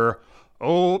member.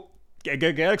 Oh, get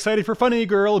excited for Funny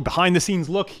Girl. Behind the scenes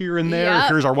look here and there. Yep.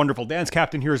 Here's our wonderful dance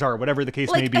captain. Here's our whatever the case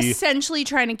may like be. essentially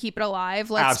trying to keep it alive,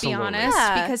 let's Absolutely. be honest.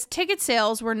 Yeah. Because ticket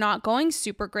sales were not going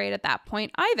super great at that point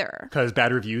either. Because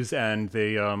bad reviews, and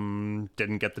they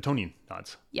didn't get the Tony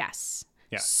nods. Yes.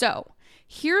 Yeah. So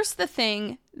here's the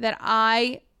thing that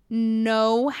I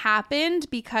know happened,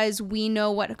 because we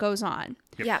know what goes on.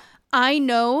 Yep. I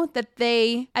know that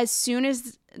they, as soon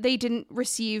as they didn't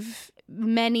receive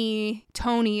many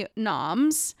Tony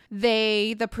noms,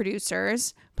 the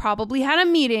producers, probably had a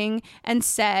meeting and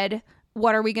said,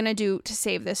 what are we going to do to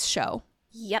save this show?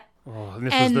 Yep. Oh, and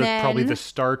this And was probably then- the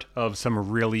start of some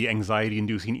really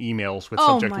anxiety-inducing emails with Oh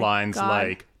subject my lines God.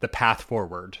 like "the path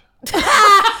forward," the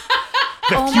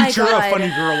Oh my future of God. Funny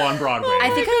Girl on Broadway. I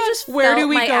think I just Where felt do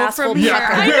we my go asshole from be here?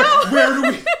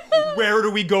 puckered. where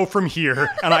do we go from here?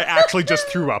 And I actually just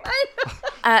threw up.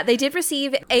 They did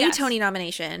receive a Yes. Tony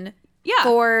nomination Yeah.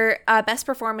 for Best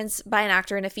Performance by an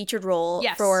Actor in a Featured Role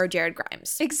Yes. for Jared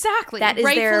Grimes. Exactly. That is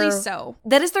Rightfully their, so.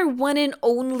 That is their one and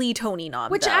only Tony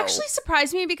nom, Which though. actually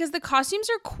surprised me, because the costumes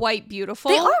are quite beautiful.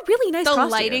 They are really nice The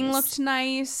costumes. lighting looked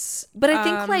nice. But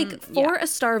I think, for yeah. a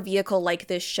star vehicle like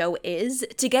this show is,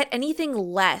 to get anything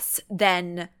less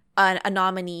than a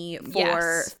nominee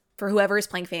Yes. for whoever is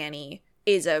playing Fanny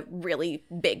is a really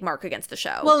big mark against the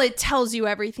show. Well, it tells you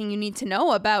everything you need to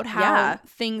know about how Yeah.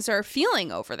 things are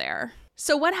feeling over there.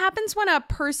 So what happens when a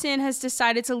person has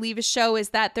decided to leave a show is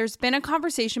that there's been a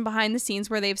conversation behind the scenes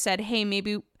where they've said, hey,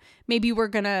 maybe we're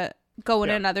going to go in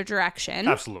Yeah. another direction.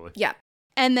 Absolutely. yeah.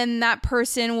 And then that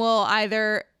person will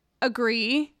either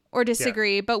agree or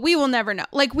disagree, but we will never know.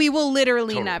 Like, we will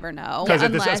literally Totally. never know. Because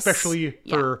unless, especially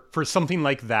yeah. for something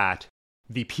like that,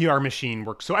 the PR machine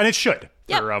works so, and it should.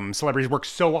 Yep. For celebrities work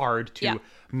so hard to Yeah.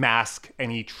 mask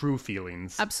any true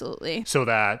feelings. Absolutely. So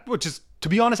that, which is, to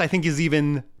be honest, I think is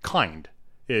even kind,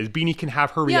 is Beanie can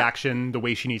have her Yeah. reaction the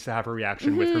way she needs to have her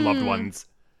reaction with her loved ones,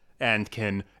 and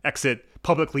can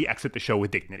publicly exit the show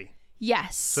with dignity.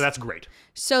 Yes. So that's great.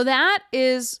 So that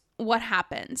is what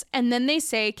happens. And then they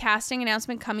say casting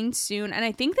announcement coming soon. And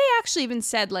I think they actually even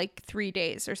said like 3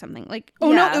 days or something. Like,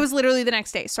 no, it was literally the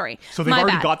next day. Sorry. So they've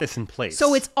already got this in place.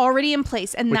 So it's already in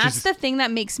place. And that's the thing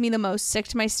that makes me the most sick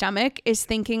to my stomach is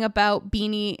thinking about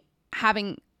Beanie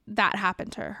having that happen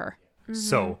to her. Mm-hmm.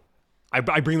 So I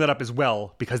bring that up as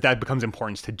well because that becomes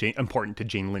important to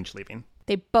Jane Lynch leaving.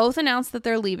 They both announced that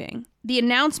they're leaving. The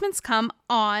announcements come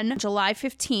on July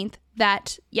 15th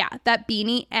that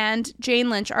Beanie and Jane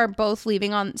Lynch are both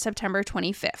leaving on September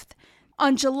 25th.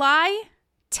 On July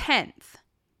 10th,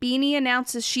 Beanie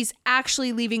announces she's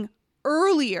actually leaving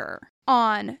earlier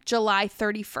on July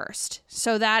 31st.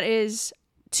 So that is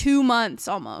 2 months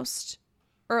almost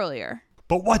earlier.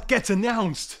 But what gets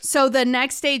announced? So the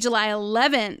next day, July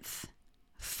 11th,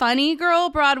 Funny Girl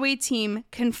Broadway team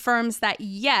confirms that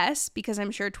yes, because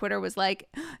I'm sure Twitter was like,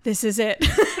 this is it.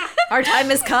 Our time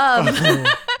has come.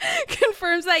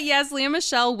 Confirms that yes, Lea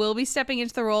Michele will be stepping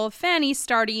into the role of Fanny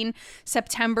starting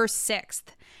September 6th.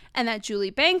 And that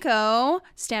Julie Benko,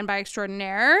 standby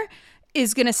extraordinaire,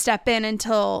 is going to step in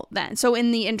until then. So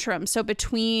in the interim. So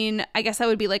between, I guess that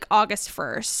would be like August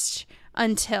 1st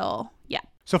until,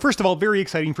 So first of all, very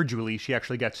exciting for Julie. She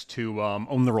actually gets to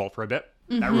own the role for a bit.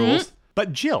 That rules.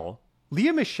 But Jill,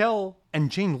 Lea Michele and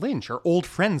Jane Lynch are old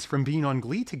friends from being on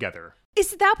Glee together.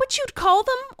 Is that what you'd call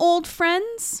them? Old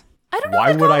friends? I don't know.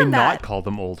 Why would I not call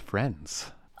them old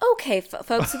friends? Okay,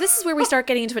 folks, so this is where we start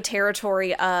getting into a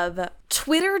territory of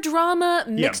Twitter drama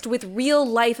mixed with real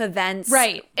life events.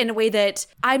 Right. In a way that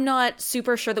I'm not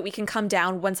super sure that we can come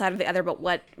down one side or the other about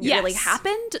what really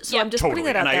happened. So I'm just putting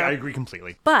that out there. I agree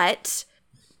completely. But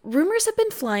rumors have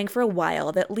been flying for a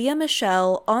while that Lea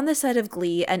Michele on the set of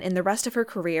Glee and in the rest of her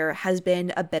career has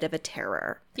been a bit of a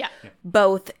terror. Yeah.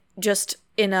 Both just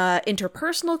in a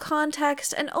interpersonal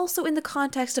context and also in the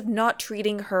context of not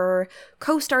treating her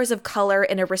co-stars of color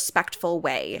in a respectful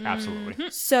way.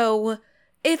 Absolutely. So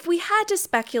if we had to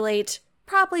speculate,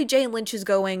 probably Jane Lynch is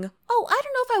going, I don't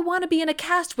know if I want to be in a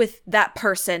cast with that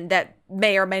person that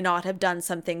may or may not have done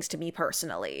some things to me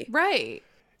personally. Right.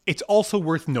 It's also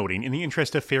worth noting, in the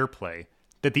interest of fair play,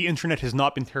 that the internet has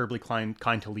not been terribly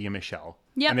kind to Lea Michele.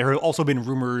 Yep. And there have also been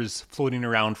rumors floating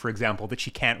around, for example, that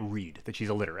she can't read, that she's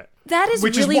illiterate. That is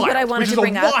really what I wanted to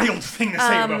bring up. Which is a wild thing to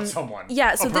say about someone.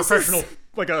 Yeah, so a professional,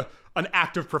 like an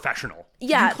active professional.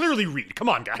 Yeah. You can clearly read. Come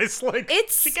on, guys. Like,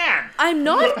 she can. I'm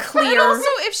not clear. And also,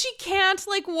 if she can't,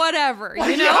 like, whatever,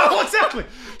 you know? Yeah, well, exactly.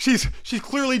 She's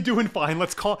clearly doing fine.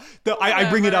 Let's call... I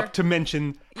bring it up to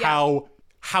mention how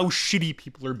shitty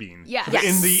people are being. Yeah.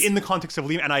 In the context of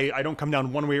Lea, and I don't come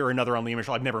down one way or another on Lea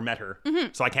Michele. I've never met her,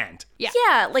 so I can't.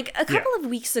 Yeah, like a couple of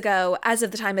weeks ago, as of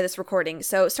the time of this recording,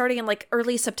 so starting in like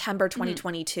early September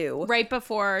 2022. Right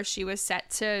before she was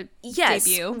set to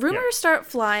debut. Rumors start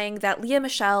flying that Lea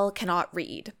Michele cannot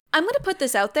read. I'm going to put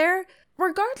this out there,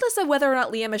 regardless of whether or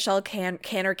not Lea Michele can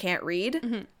or can't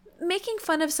read, making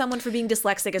fun of someone for being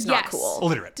dyslexic is not cool.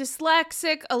 Illiterate.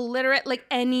 Dyslexic, illiterate, like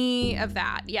any of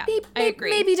that. Yeah, I agree.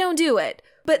 Maybe don't do it.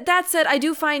 But that said, I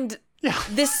do find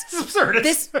this it's absurd.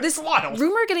 This wild.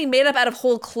 Rumor getting made up out of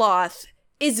whole cloth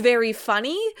is very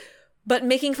funny, but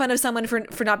making fun of someone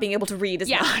for not being able to read is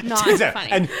not exactly.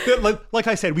 funny. And like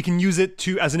I said, we can use it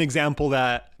as an example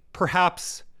that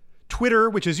perhaps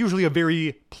Twitter, which is usually a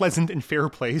very pleasant and fair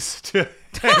place to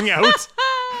hang out,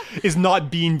 is not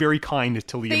being very kind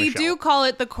to Lea Michele. They do call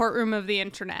it the courtroom of the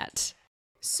internet.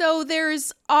 So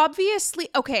there's obviously...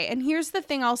 Okay, and here's the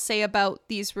thing I'll say about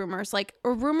these rumors. Like,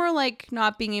 a rumor like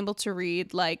not being able to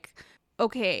read, like,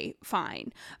 okay,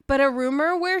 fine. But a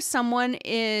rumor where someone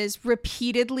is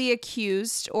repeatedly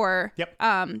accused or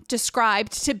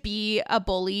described to be a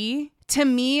bully, to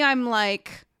me, I'm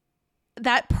like...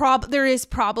 there is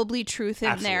probably truth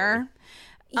in there.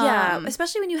 Yeah,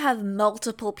 especially when you have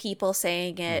multiple people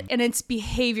saying it. And it's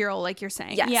behavioral, like you're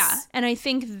saying. Yes. Yeah. And I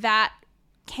think that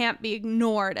can't be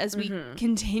ignored as we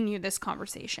continue this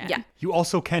conversation. Yeah. You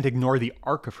also can't ignore the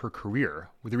arc of her career.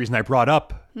 The reason I brought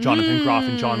up Jonathan Groff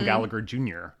and John Gallagher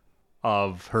Jr.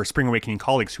 of her Spring Awakening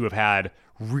colleagues who have had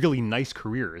really nice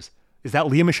careers is that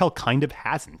Lea Michele kind of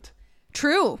hasn't.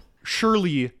 True.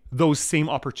 Surely those same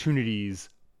opportunities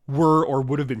were or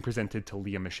would have been presented to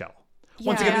Lea Michele.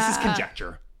 Once again, this is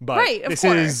conjecture, but this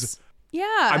is.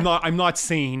 Yeah. I'm not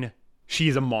saying she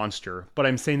is a monster, but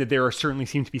I'm saying that there certainly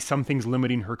seem to be some things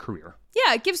limiting her career.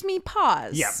 Yeah, it gives me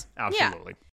pause. Yeah,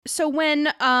 absolutely. Yeah. So when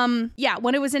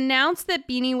it was announced that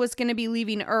Beanie was going to be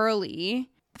leaving early,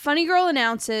 Funny Girl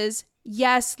announces,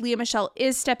 yes, Lea Michele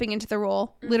is stepping into the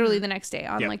role literally the next day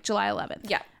on like July 11th.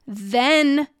 Yeah.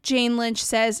 Then Jane Lynch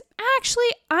says, actually,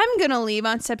 I'm going to leave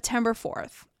on September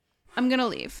 4th. I'm going to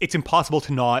leave. It's impossible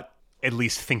to not at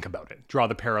least think about it. Draw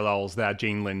the parallels that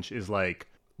Jane Lynch is like,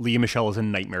 Lea Michele is a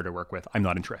nightmare to work with. I'm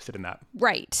not interested in that.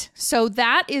 Right. So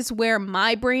that is where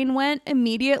my brain went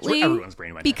immediately. It's where everyone's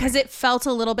brain went. Because it felt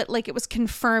a little bit like it was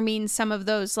confirming some of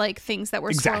those like things that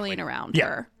were swirling around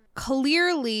her.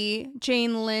 Clearly,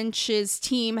 Jane Lynch's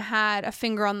team had a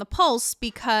finger on the pulse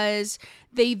because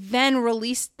they then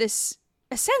released this,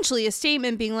 essentially a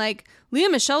statement being like, Lea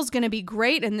Michele's going to be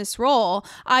great in this role.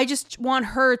 I just want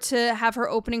her to have her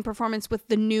opening performance with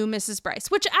the new Mrs. Bryce,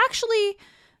 which actually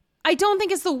I don't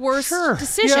think is the worst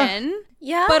decision.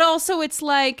 Yeah. But also it's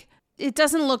like, it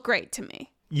doesn't look great to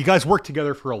me. You guys worked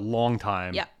together for a long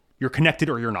time. Yeah. You're connected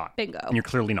or you're not. Bingo. And you're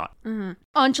clearly not. Mm-hmm.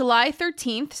 On July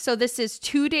 13th, so this is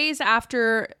 2 days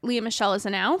after Lea Michele is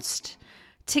announced,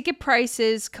 ticket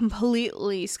prices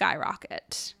completely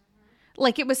skyrocket.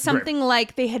 Like it was something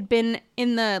like they had been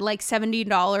in the like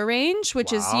 $70 range,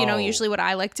 which is, you know, usually what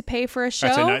I like to pay for a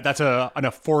show. That's an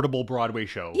affordable Broadway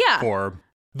show. Yeah. For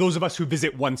those of us who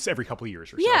visit once every couple of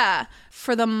years or so. Yeah.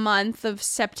 For the month of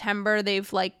September,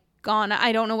 they've like gone,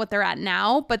 I don't know what they're at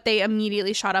now, but they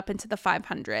immediately shot up into the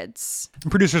 500s. And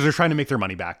producers are trying to make their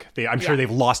money back. I'm sure they've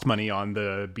lost money on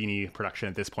the Beanie production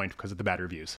at this point because of the bad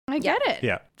reviews. I get it.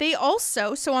 Yeah. They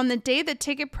also, so on the day that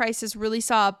ticket prices really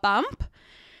saw a bump,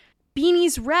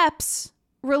 Beanie's reps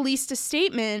released a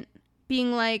statement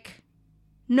being like,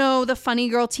 no, the Funny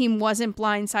Girl team wasn't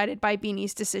blindsided by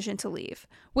Beanie's decision to leave,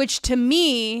 which to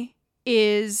me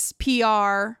is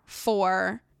PR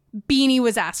for Beanie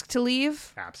was asked to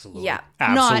leave. Absolutely. Yeah.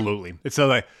 Absolutely. It's so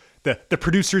like the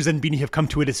producers and Beanie have come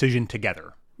to a decision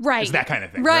together. Right. It's that kind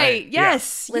of thing. Right. Right?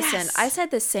 Yes. Yeah. Listen, yes. I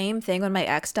said the same thing when my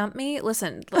ex dumped me.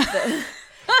 Listen,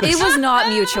 it was not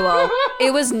mutual.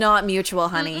 It was not mutual,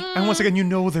 honey. And once again, you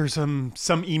know there's some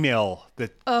email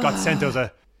that got sent as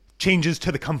a changes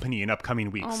to the company in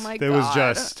upcoming weeks. Oh my There was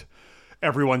God. just,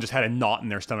 everyone just had a knot in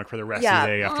their stomach for the rest of the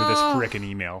day after this frickin'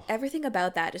 email. Everything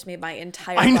about that just made my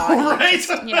entire I know, body.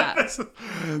 right? Yeah.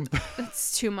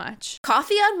 It's too much.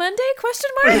 Coffee on Monday? Question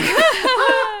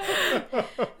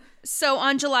mark. So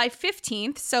on July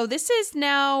 15th, so this is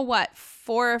now,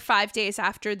 4 or 5 days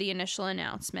after the initial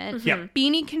announcement, Yeah.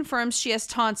 Beanie confirms she has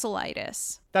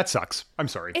tonsillitis. That sucks. I'm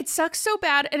sorry. It sucks so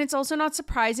bad, and it's also not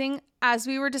surprising, as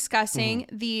we were discussing,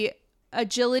 the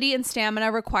agility and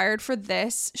stamina required for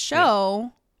this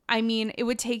show. I mean, it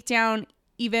would take down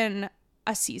even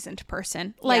a seasoned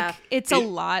person. Like, it's a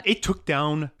lot. It took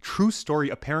down, true story,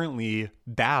 apparently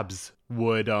Babs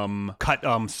would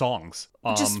cut songs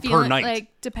Just per feeling, night. like, Would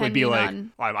be depending like,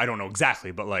 on... I don't know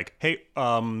exactly, but like, hey,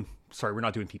 sorry, we're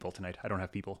not doing people tonight. I don't have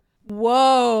people.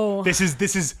 Whoa. This is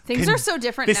Things are so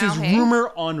different this now, is hey?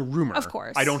 rumor on rumor. Of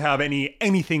course. I don't have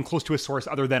anything close to a source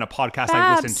other than a podcast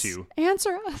I listen to.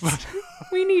 Answer us.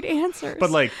 We need answers. But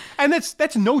like, and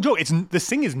that's no joke. This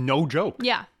thing is no joke.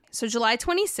 Yeah. So July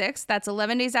 26th, that's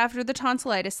 11 days after the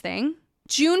tonsillitis thing.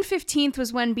 June 15th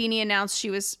was when Beanie announced she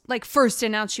was, first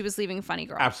announced she was leaving Funny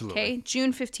Girl. Absolutely. Okay,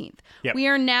 June 15th. Yep. We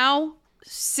are now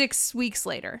 6 weeks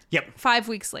later. Yep. 5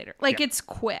 weeks later. Yep. It's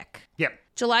quick. Yep.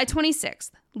 July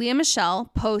 26th, Lea Michele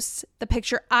posts the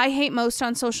picture I hate most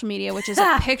on social media, which is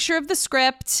a picture of the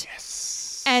script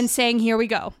and saying, here we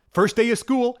go. First day of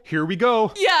school. Here we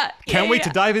go. Yeah. Can't wait to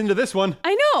dive into this one.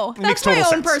 I know. makes That's my total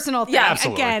own sense. personal thing. Yeah,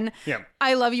 absolutely. Again, Yeah.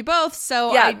 I love you both,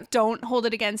 so Yeah. I don't hold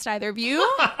it against either of you.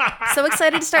 So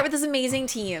excited to start with this amazing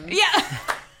team. Yeah.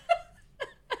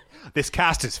 This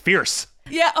cast is fierce.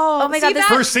 Yeah. Oh my God, this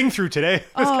First sing through today.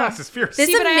 This cast is fierce. This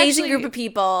See, but I amazing actually- group of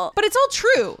people. But it's all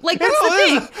true. That's the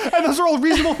It thing. is. And those are all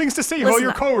reasonable things to say about Listen,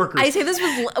 your coworkers. I say this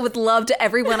with love to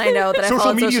everyone I know that I follow Social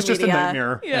on media is social just a media.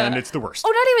 nightmare, and it's the worst.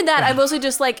 Oh, not even that. I'm mostly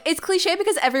just like, it's cliche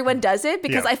because everyone does it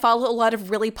because Yeah. I follow a lot of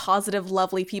really positive,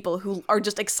 lovely people who are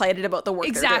just excited about the work they're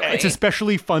Exactly. doing. It's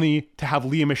especially funny to have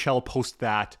Lea Michele post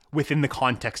that within the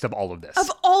context of all of this.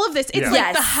 Of all of this, it's Yeah. like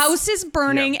Yes. the house is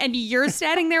burning Yeah. and you're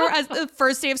standing there as the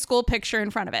first day of school picture in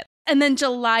front of it. And then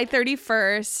July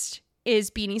 31st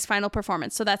is Beanie's final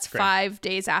performance. So that's 5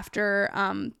 days after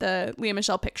the Lea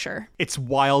Michele picture. It's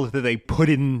wild that they put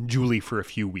in Julie for a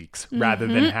few weeks rather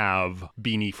than have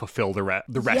Beanie fulfill the rest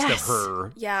Yes. of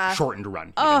her Yeah. shortened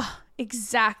run. Oh,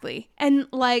 exactly. And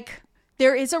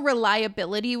there is a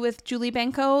reliability with Julie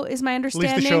Benko, is my At least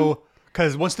understanding. the show,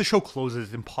 because once the show closes,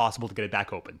 it's impossible to get it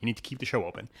back open. You need to keep the show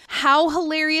open. How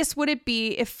hilarious would it be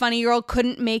if Funny Girl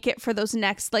couldn't make it for those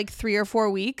next 3 or 4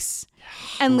 weeks?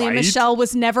 And Lea Right? Michele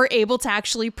was never able to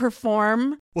actually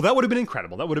perform. Well, that would have been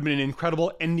incredible. That would have been an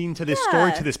incredible ending to this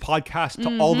story, to this podcast,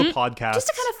 to all the podcasts. Just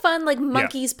a kind of fun,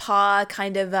 monkey's paw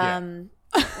kind of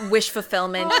wish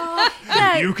fulfillment.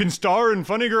 You can star in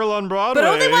Funny Girl on Broadway. But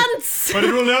only once. But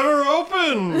it will never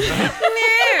open.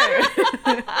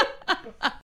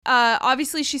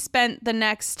 obviously she spent the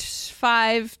next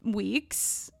 5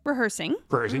 weeks rehearsing.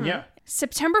 Yeah.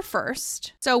 September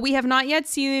 1st. So we have not yet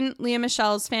seen Leah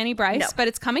Michelle's Fanny Bryce, but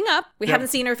it's coming up. We haven't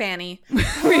seen her Fanny. we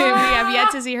have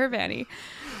yet to see her Fanny.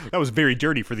 That was very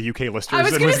dirty for the UK listeners. I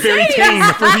was and gonna was very say, tame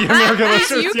for the American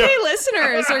listeners. UK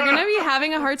listeners are going to be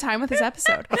having a hard time with this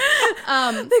episode.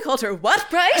 They called her what,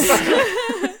 Bryce?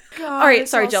 God, all right,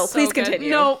 sorry, Jill. so Please good. continue.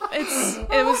 No,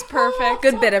 it was perfect.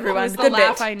 Good bit, everyone. It was the Good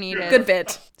laugh bit. I needed. Good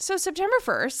bit. So September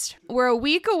 1st, we're a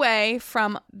week away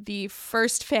from the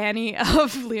first Fanny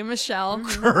of Leah Michelle.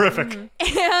 Terrific.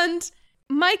 And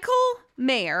Michael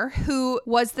Mayer, who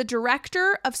was the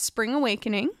director of Spring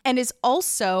Awakening and is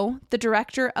also the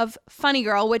director of Funny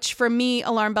Girl, which for me,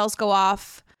 alarm bells go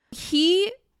off.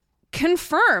 He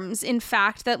confirms, in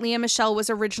fact, that Leah Michelle was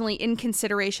originally in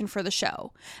consideration for the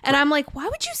show. And I'm like, why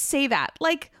would you say that?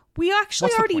 Like, we actually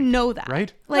What's the already point, know that.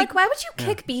 right? Like, why would you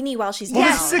kick Beanie while she's Well,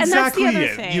 down? this is and that's the exactly other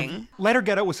it. thing. You let her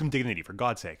get out with some dignity, for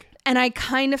God's sake. And I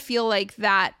kind of feel like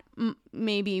that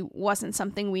maybe wasn't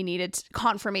something we needed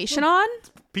confirmation on.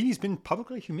 Beanie's been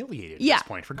publicly humiliated at Yeah. this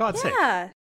point, for God's sake. Yeah.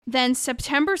 Then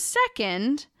September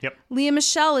 2nd, Yep. Leah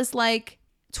Michelle is like,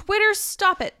 Twitter,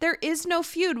 stop it. There is no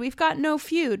feud. We've got no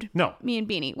feud. No. Me and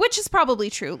Beanie, which is probably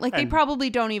true. Like, they And- probably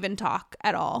don't even talk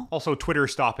at all. Also, Twitter,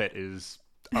 stop it is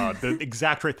the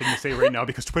exact right thing to say right now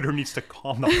because Twitter needs to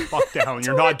calm the fuck down.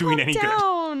 You're not doing any good.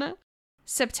 good.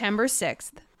 September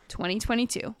 6th,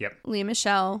 2022. Yep. Leah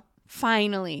Michelle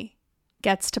finally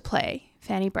gets to play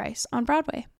Fanny Bryce on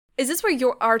Broadway. Is this where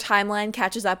our timeline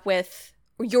catches up with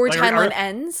your Like, timeline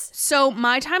ends? So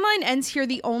my timeline ends here.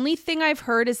 The only thing I've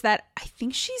heard is that I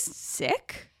think she's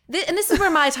sick. And this is where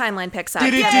my timeline picks up.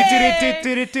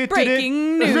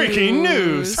 Breaking news. Breaking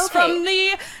news. Okay. From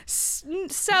the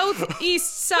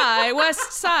southeast side,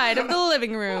 west side of the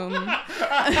living room.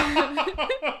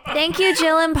 Thank you,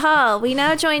 Jill and Paul. We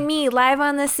now join me live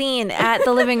on the scene at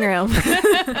the living room.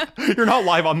 You're not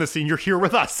live on the scene. You're here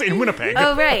with us in Winnipeg.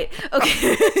 Oh, right.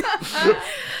 Okay.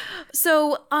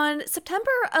 So on September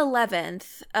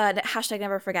 11th, hashtag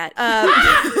never forget,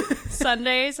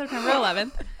 Sunday, September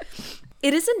 11th.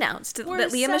 it is announced that Leah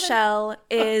 7. Michelle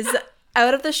is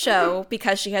out of the show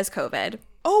because she has COVID.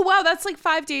 Oh, wow. That's like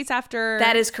 5 days after.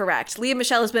 That is correct. Leah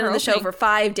Michelle has been on the show opening. for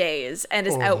 5 days and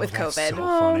is out with That's COVID. so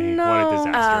funny. no. What a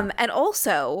disaster. And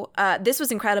also, this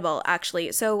was incredible,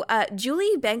 actually. So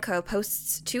Julie Benko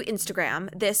posts to Instagram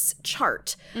this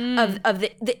chart of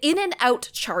the in and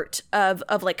out chart of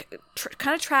like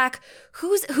kind of track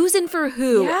who's in for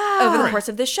who over the course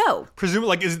of this show. Presumably,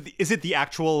 like, is it the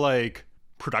actual, like,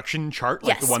 production chart?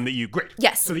 Like Yes. the one that you... Great.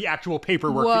 Yes. So the actual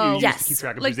paperwork Whoa. that you use Yes. to keep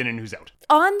track of Like- who's in and who's out.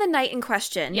 On the night in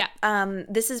question, Yeah.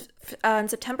 This is on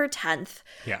September 10th.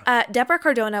 Yeah. Deborah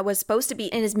Cardona was supposed to be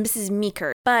in as Mrs.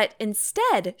 Meeker, but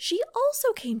instead she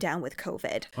also came down with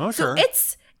COVID. Oh, so sure.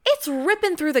 it's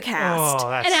ripping through the cast. Oh,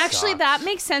 that And actually, sucks. that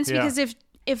makes sense Yeah. because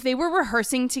if they were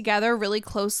rehearsing together really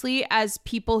closely as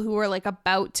people who were like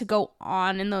about to go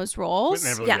on in those roles,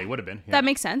 Never Yeah. really would have been. Yeah. that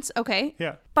makes sense. Okay.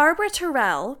 yeah. Barbara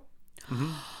Terrell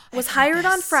was hired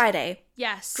on Friday,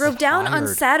 Yes. drove down on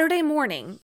Hired. Saturday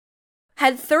morning,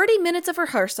 had 30 minutes of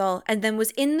rehearsal, and then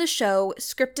was in the show,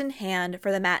 script in hand,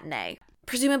 for the matinee.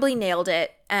 Presumably nailed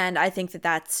it, and I think that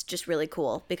that's just really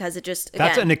cool because it just, again,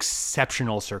 That's an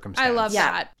exceptional circumstance. I love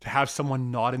Yeah. that. To have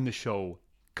someone not in the show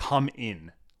come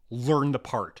in, learn the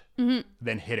part,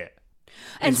 then hit it.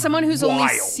 And It's someone who's only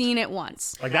wild. seen it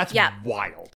once. Like, that's Yeah.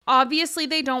 wild. Obviously,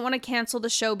 they don't want to cancel the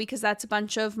show because that's a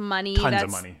bunch of money. Tons of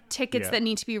that's money. Tickets Yeah. that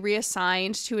need to be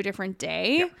reassigned to a different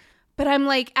day. But I'm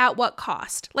like, at what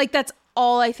cost? Like, that's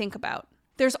all I think about.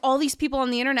 There's all these people on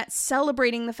the internet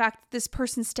celebrating the fact that this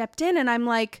person stepped in. And I'm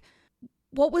like,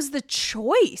 what was the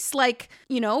choice? Like,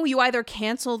 you either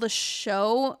cancel the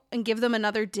show and give them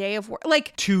another day of work.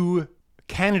 Like, To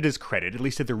Canada's credit, at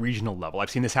least at the regional level,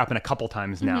 I've seen this happen a couple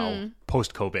times now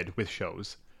post-COVID with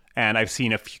shows. And I've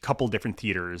seen a couple different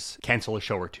theaters cancel a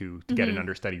show or two to get an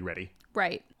understudy ready,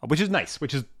 right. which is nice,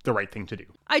 which is the right thing to do.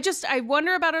 I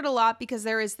wonder about it a lot because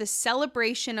there is this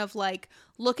celebration of like,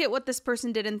 look at what this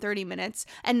person did in 30 minutes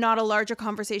and not a larger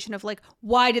conversation of like,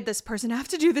 why did this person have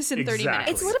to do this in 30 Exactly.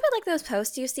 minutes? It's a little bit like those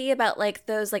posts you see about like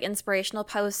those like inspirational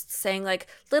posts saying like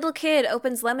little kid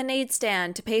opens lemonade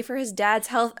stand to pay for his dad's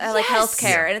health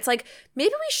care, and it's like maybe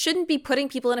we shouldn't be putting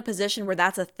people in a position where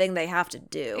that's a thing they have to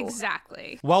do.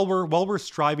 Exactly. While we're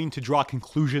striving to draw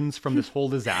conclusions from this whole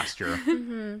disaster,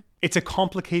 it's a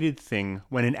complicated thing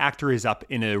when an actor is up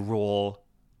in a role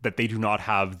that they do not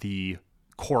have the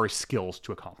core skills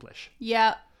to accomplish.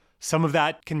 Yeah. Some of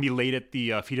that can be laid at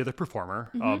the feet of the performer,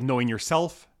 of knowing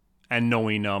yourself and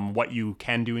knowing what you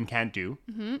can do and can't do.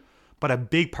 but a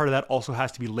big part of that also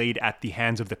has to be laid at the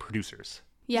hands of the producers.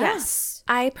 Yeah. Yes.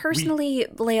 I personally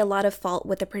lay a lot of fault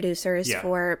with the producers Yeah.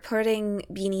 for putting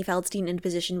Beanie Feldstein in a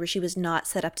position where she was not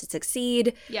set up to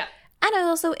succeed. Yeah. And I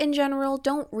also, in general,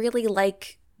 don't really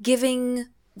like giving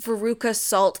Veruca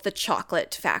Salt the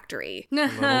chocolate factory. A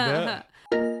little bit.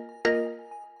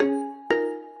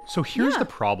 So here's the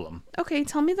problem. Okay,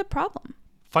 tell me the problem.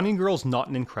 Funny Girl's not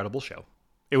an incredible show.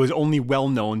 It was only well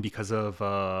known because of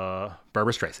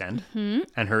Barbara Streisand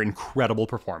and her incredible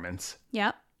performance.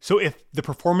 Yeah. So if the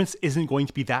performance isn't going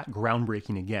to be that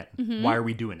groundbreaking again, why are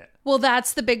we doing it? Well,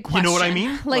 that's the big question. You know what I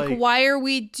mean? Like why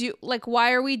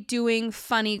are we doing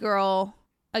Funny Girl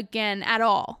again at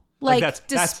all? Like that's-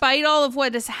 despite all of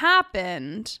what has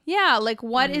happened. Yeah, like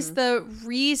what is the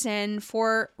reason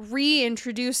for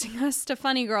reintroducing us to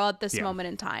Funny Girl at this moment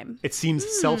in time? It seems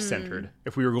self-centered.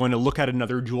 If we were going to look at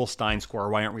another Jewel Stein score,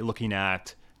 why aren't we looking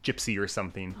at Gypsy or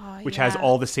something, which has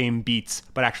all the same beats,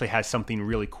 but actually has something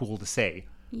really cool to say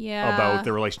about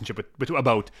the relationship,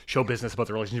 about show business, about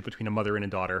the relationship between a mother and a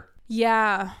daughter.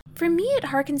 Yeah. For me, it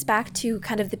harkens back to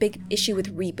kind of the big issue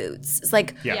with reboots. It's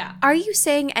like, Yeah. are you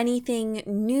saying anything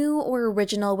new or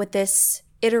original with this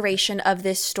iteration of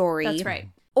this story? That's right.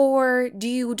 Or do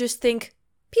you just think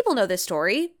people know this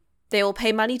story? They will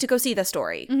pay money to go see the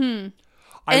story.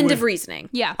 End of reasoning.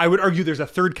 Yeah. I would argue there's a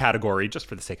third category, just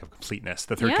for the sake of completeness.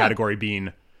 The third category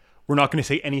being, we're not going to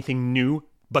say anything new,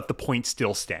 but the point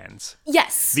still stands.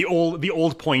 Yes. The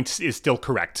old point is still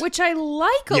correct. Which I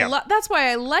like a lot. That's why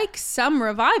I like some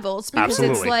revivals, because it's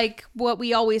Absolutely. like what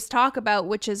we always talk about,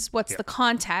 which is what's the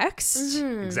context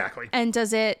Exactly. and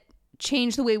does it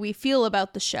change the way we feel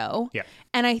about the show? Yeah.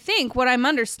 And I think what I'm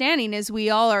understanding is we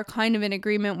all are kind of in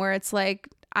agreement where it's like,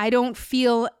 I don't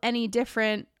feel any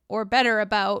different or better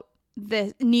about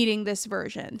needing this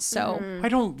version. So I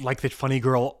don't like that Funny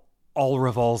Girl all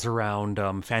revolves around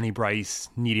Fanny Bryce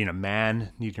needing a man,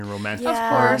 needing a romantic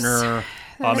partner. It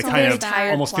There's kind always of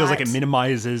that. almost feels like it plot.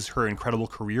 minimizes her incredible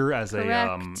career as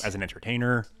Correct. as an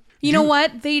entertainer. you know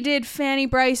what? They did Fanny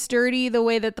Bryce dirty the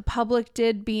way that the public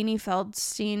did Beanie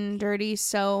Feldstein dirty.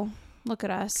 So look at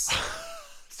us.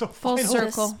 So Full final-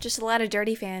 circle. Just a lot of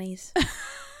dirty fannies.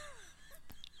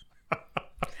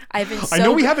 I've been so I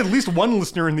know we have at least one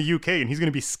listener in the UK, and he's going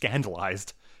to be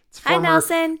scandalized. It's Hi, former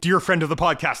Nelson. dear friend of the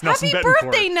podcast, Nelson Happy Bettencourt.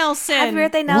 birthday, Nelson. Happy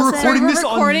birthday, We're Nelson. recording We're this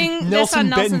recording on this Nelson on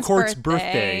Nelson's Bettencourt's birthday.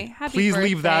 birthday. Happy Please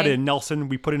leave that birthday. in, Nelson.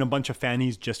 We put in a bunch of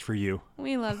fannies just for you.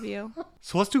 We love you.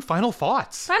 So let's do final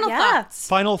thoughts. Final Yeah. thoughts.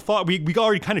 Final thought. We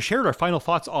already kind of shared our final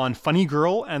thoughts on Funny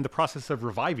Girl and the process of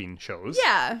reviving shows.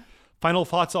 Yeah. Final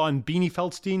thoughts on Beanie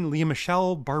Feldstein, Leah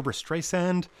Michele, Barbara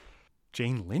Streisand,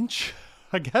 Jane Lynch,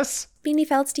 I guess. Beanie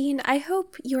Feldstein, I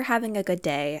hope you're having a good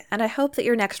day, and I hope that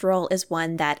your next role is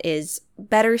one that is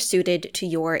better suited to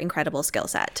your incredible skill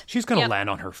set. She's going to Yep. land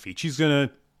on her feet. She's going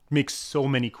to make so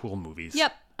many cool movies.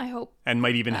 Yep. I hope. And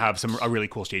might even have a really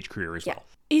cool stage career as well.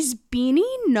 Is Beanie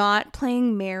not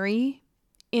playing Mary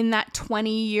in that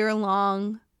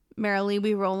 20-year-long Merrily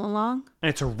We Roll Along? And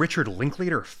it's a Richard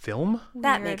Linklater film?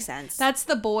 That Weird. makes sense. That's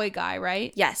the boy guy,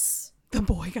 right? yes. The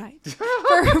boy guy. for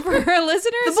our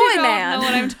listeners The who boy don't man. know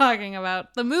what I'm talking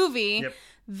about. The movie, Yep.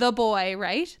 The Boy,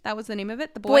 right? That was the name of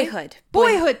it? The Boy? Boyhood.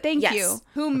 Boyhood, thank Yes. you.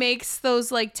 Who makes those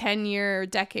like 10-year,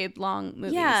 decade-long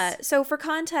movies? Yeah, so for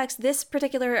context, this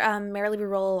particular Merrily We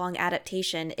Roll Along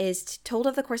adaptation is told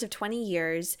over the course of 20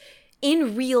 years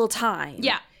in real time.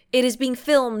 Yeah. It is being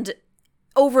filmed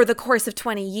over the course of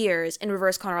 20 years in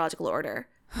reverse chronological order.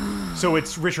 So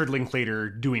it's Richard Linklater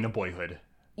doing a Boyhood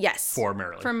Yes. for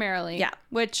Marilyn. For Merrily. Yeah.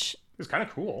 Which, It's kind of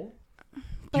cool.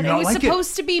 but you it not was like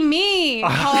supposed to be me,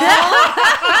 Paul.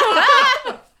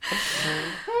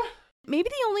 Maybe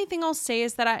the only thing I'll say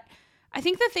is that I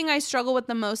think the thing I struggle with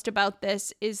the most about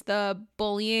this is the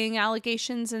bullying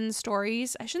allegations and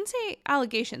stories. I shouldn't say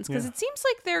allegations because it seems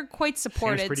like they're quite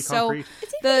supported. pretty So concrete.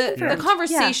 the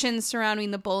conversations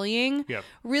surrounding the bullying Yep.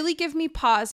 really give me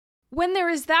pause. When there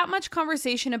is that much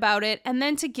conversation about it, and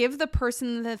then to give the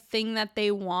person the thing that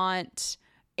they want,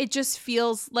 it just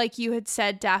feels like you had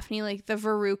said, Daphne, like the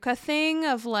Veruca thing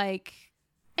of like,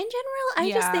 In general,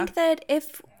 I just Yeah. think that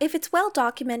if it's well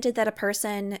documented that a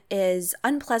person is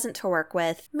unpleasant to work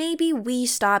with, maybe we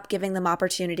stop giving them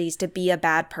opportunities to be a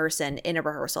bad person in a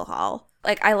rehearsal hall.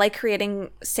 Like, I like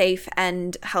creating safe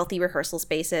and healthy rehearsal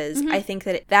spaces. I think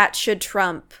that that should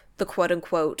trump the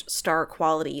quote-unquote star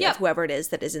quality Yep. of whoever it is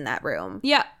that is in that room.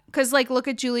 yeah. Because like, look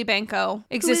at Julie Benko,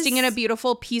 existing is- in a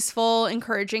beautiful, peaceful,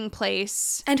 encouraging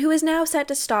place. And who is now set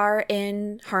to star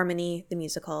in Harmony, the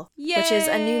musical, which is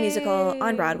a new musical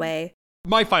on Broadway.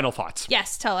 My final thoughts.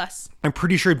 Yes, tell us. I'm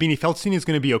pretty sure Beanie Feldstein is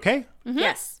going to be okay.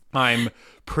 Yes. I'm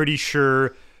pretty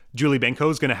sure Julie Benko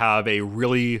is going to have a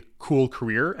really cool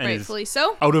career. And Rightfully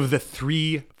so. Out of the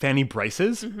 3 Fanny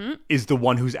Bryces, is the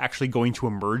one who's actually going to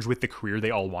emerge with the career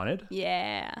they all wanted.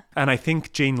 Yeah. And I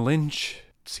think Jane Lynch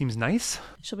seems nice.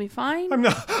 She'll be fine.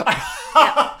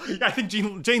 I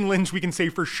think Jane Lynch, we can say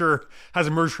for sure, has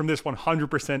emerged from this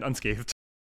 100% unscathed.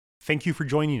 Thank you for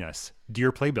joining us,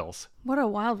 dear Playbills. What a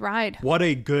wild ride. What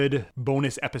a good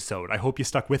bonus episode. I hope you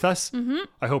stuck with us.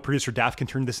 I hope producer Daff can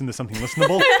turn this into something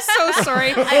listenable. I'm so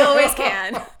sorry. I always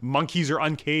can. Monkeys are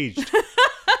uncaged.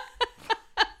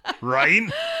 Right?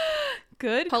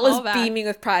 Good. Paul is callback. beaming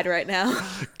with pride right now.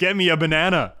 Get me a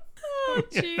banana. Oh,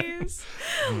 jeez.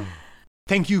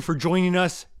 Thank you for joining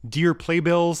us, dear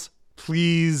Playbills.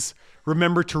 Please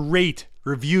remember to rate,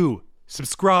 review,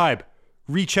 subscribe,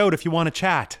 reach out if you want to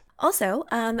chat. Also,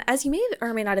 as you may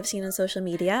or may not have seen on social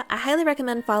media, I highly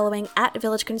recommend following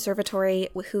 @Village Conservatory,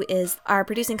 who is our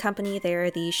producing company.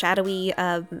 They're the shadowy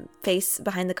face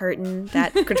behind the curtain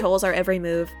that controls our every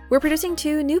move. We're producing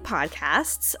 2 new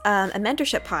podcasts, a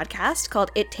mentorship podcast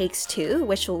called It Takes Two,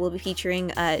 which will be featuring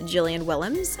Jillian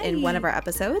Willems in one of our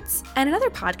episodes, and another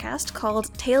podcast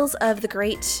called Tales of the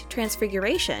Great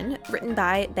Transfiguration, written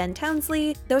by Ben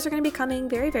Townsley. Those are going to be coming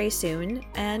very, very soon,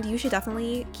 and you should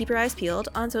definitely keep your eyes peeled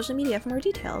on social media for more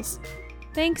details.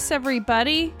 Thanks,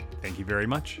 everybody. Thank you very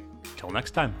much. Till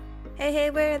next time. Hey, hey,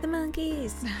 where are the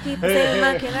monkeys? People say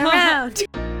monkeying around.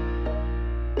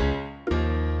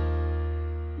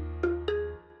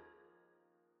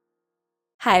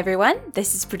 Hi, everyone.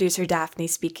 This is producer Daphne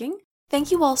speaking.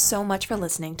 Thank you all so much for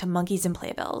listening to Monkeys and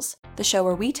Playbills, the show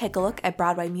where we take a look at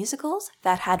Broadway musicals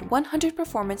that had 100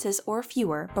 performances or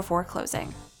fewer before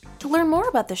closing. To learn more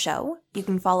about the show, you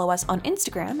can follow us on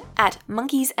Instagram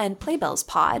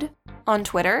 @monkeysandplaybillspod, on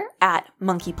Twitter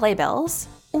 @monkeyplaybills,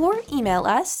 or email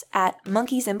us at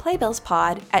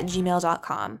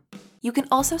monkeysandplaybillspod@gmail.com. You can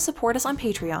also support us on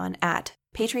Patreon at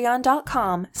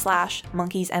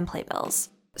patreon.com/monkeysandplaybills.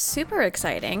 Super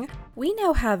exciting! We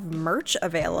now have merch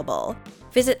available.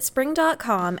 Visit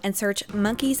spring.com and search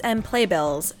Monkeys and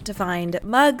Playbills to find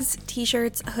mugs,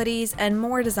 t-shirts, hoodies, and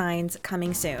more designs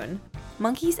coming soon.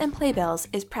 Monkeys and Playbills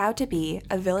is proud to be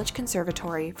a Village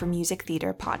Conservatory for Music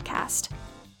Theater podcast.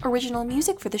 Original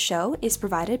music for the show is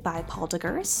provided by Paul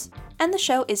DeGurse, and the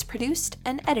show is produced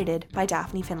and edited by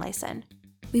Daphne Finlayson.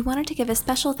 We wanted to give a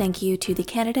special thank you to the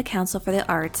Canada Council for the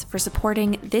Arts for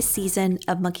supporting this season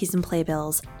of Monkeys and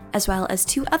Playbills, as well as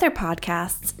 2 other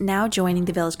podcasts now joining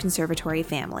the Village Conservatory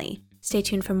family. Stay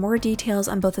tuned for more details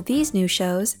on both of these new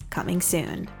shows coming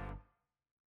soon.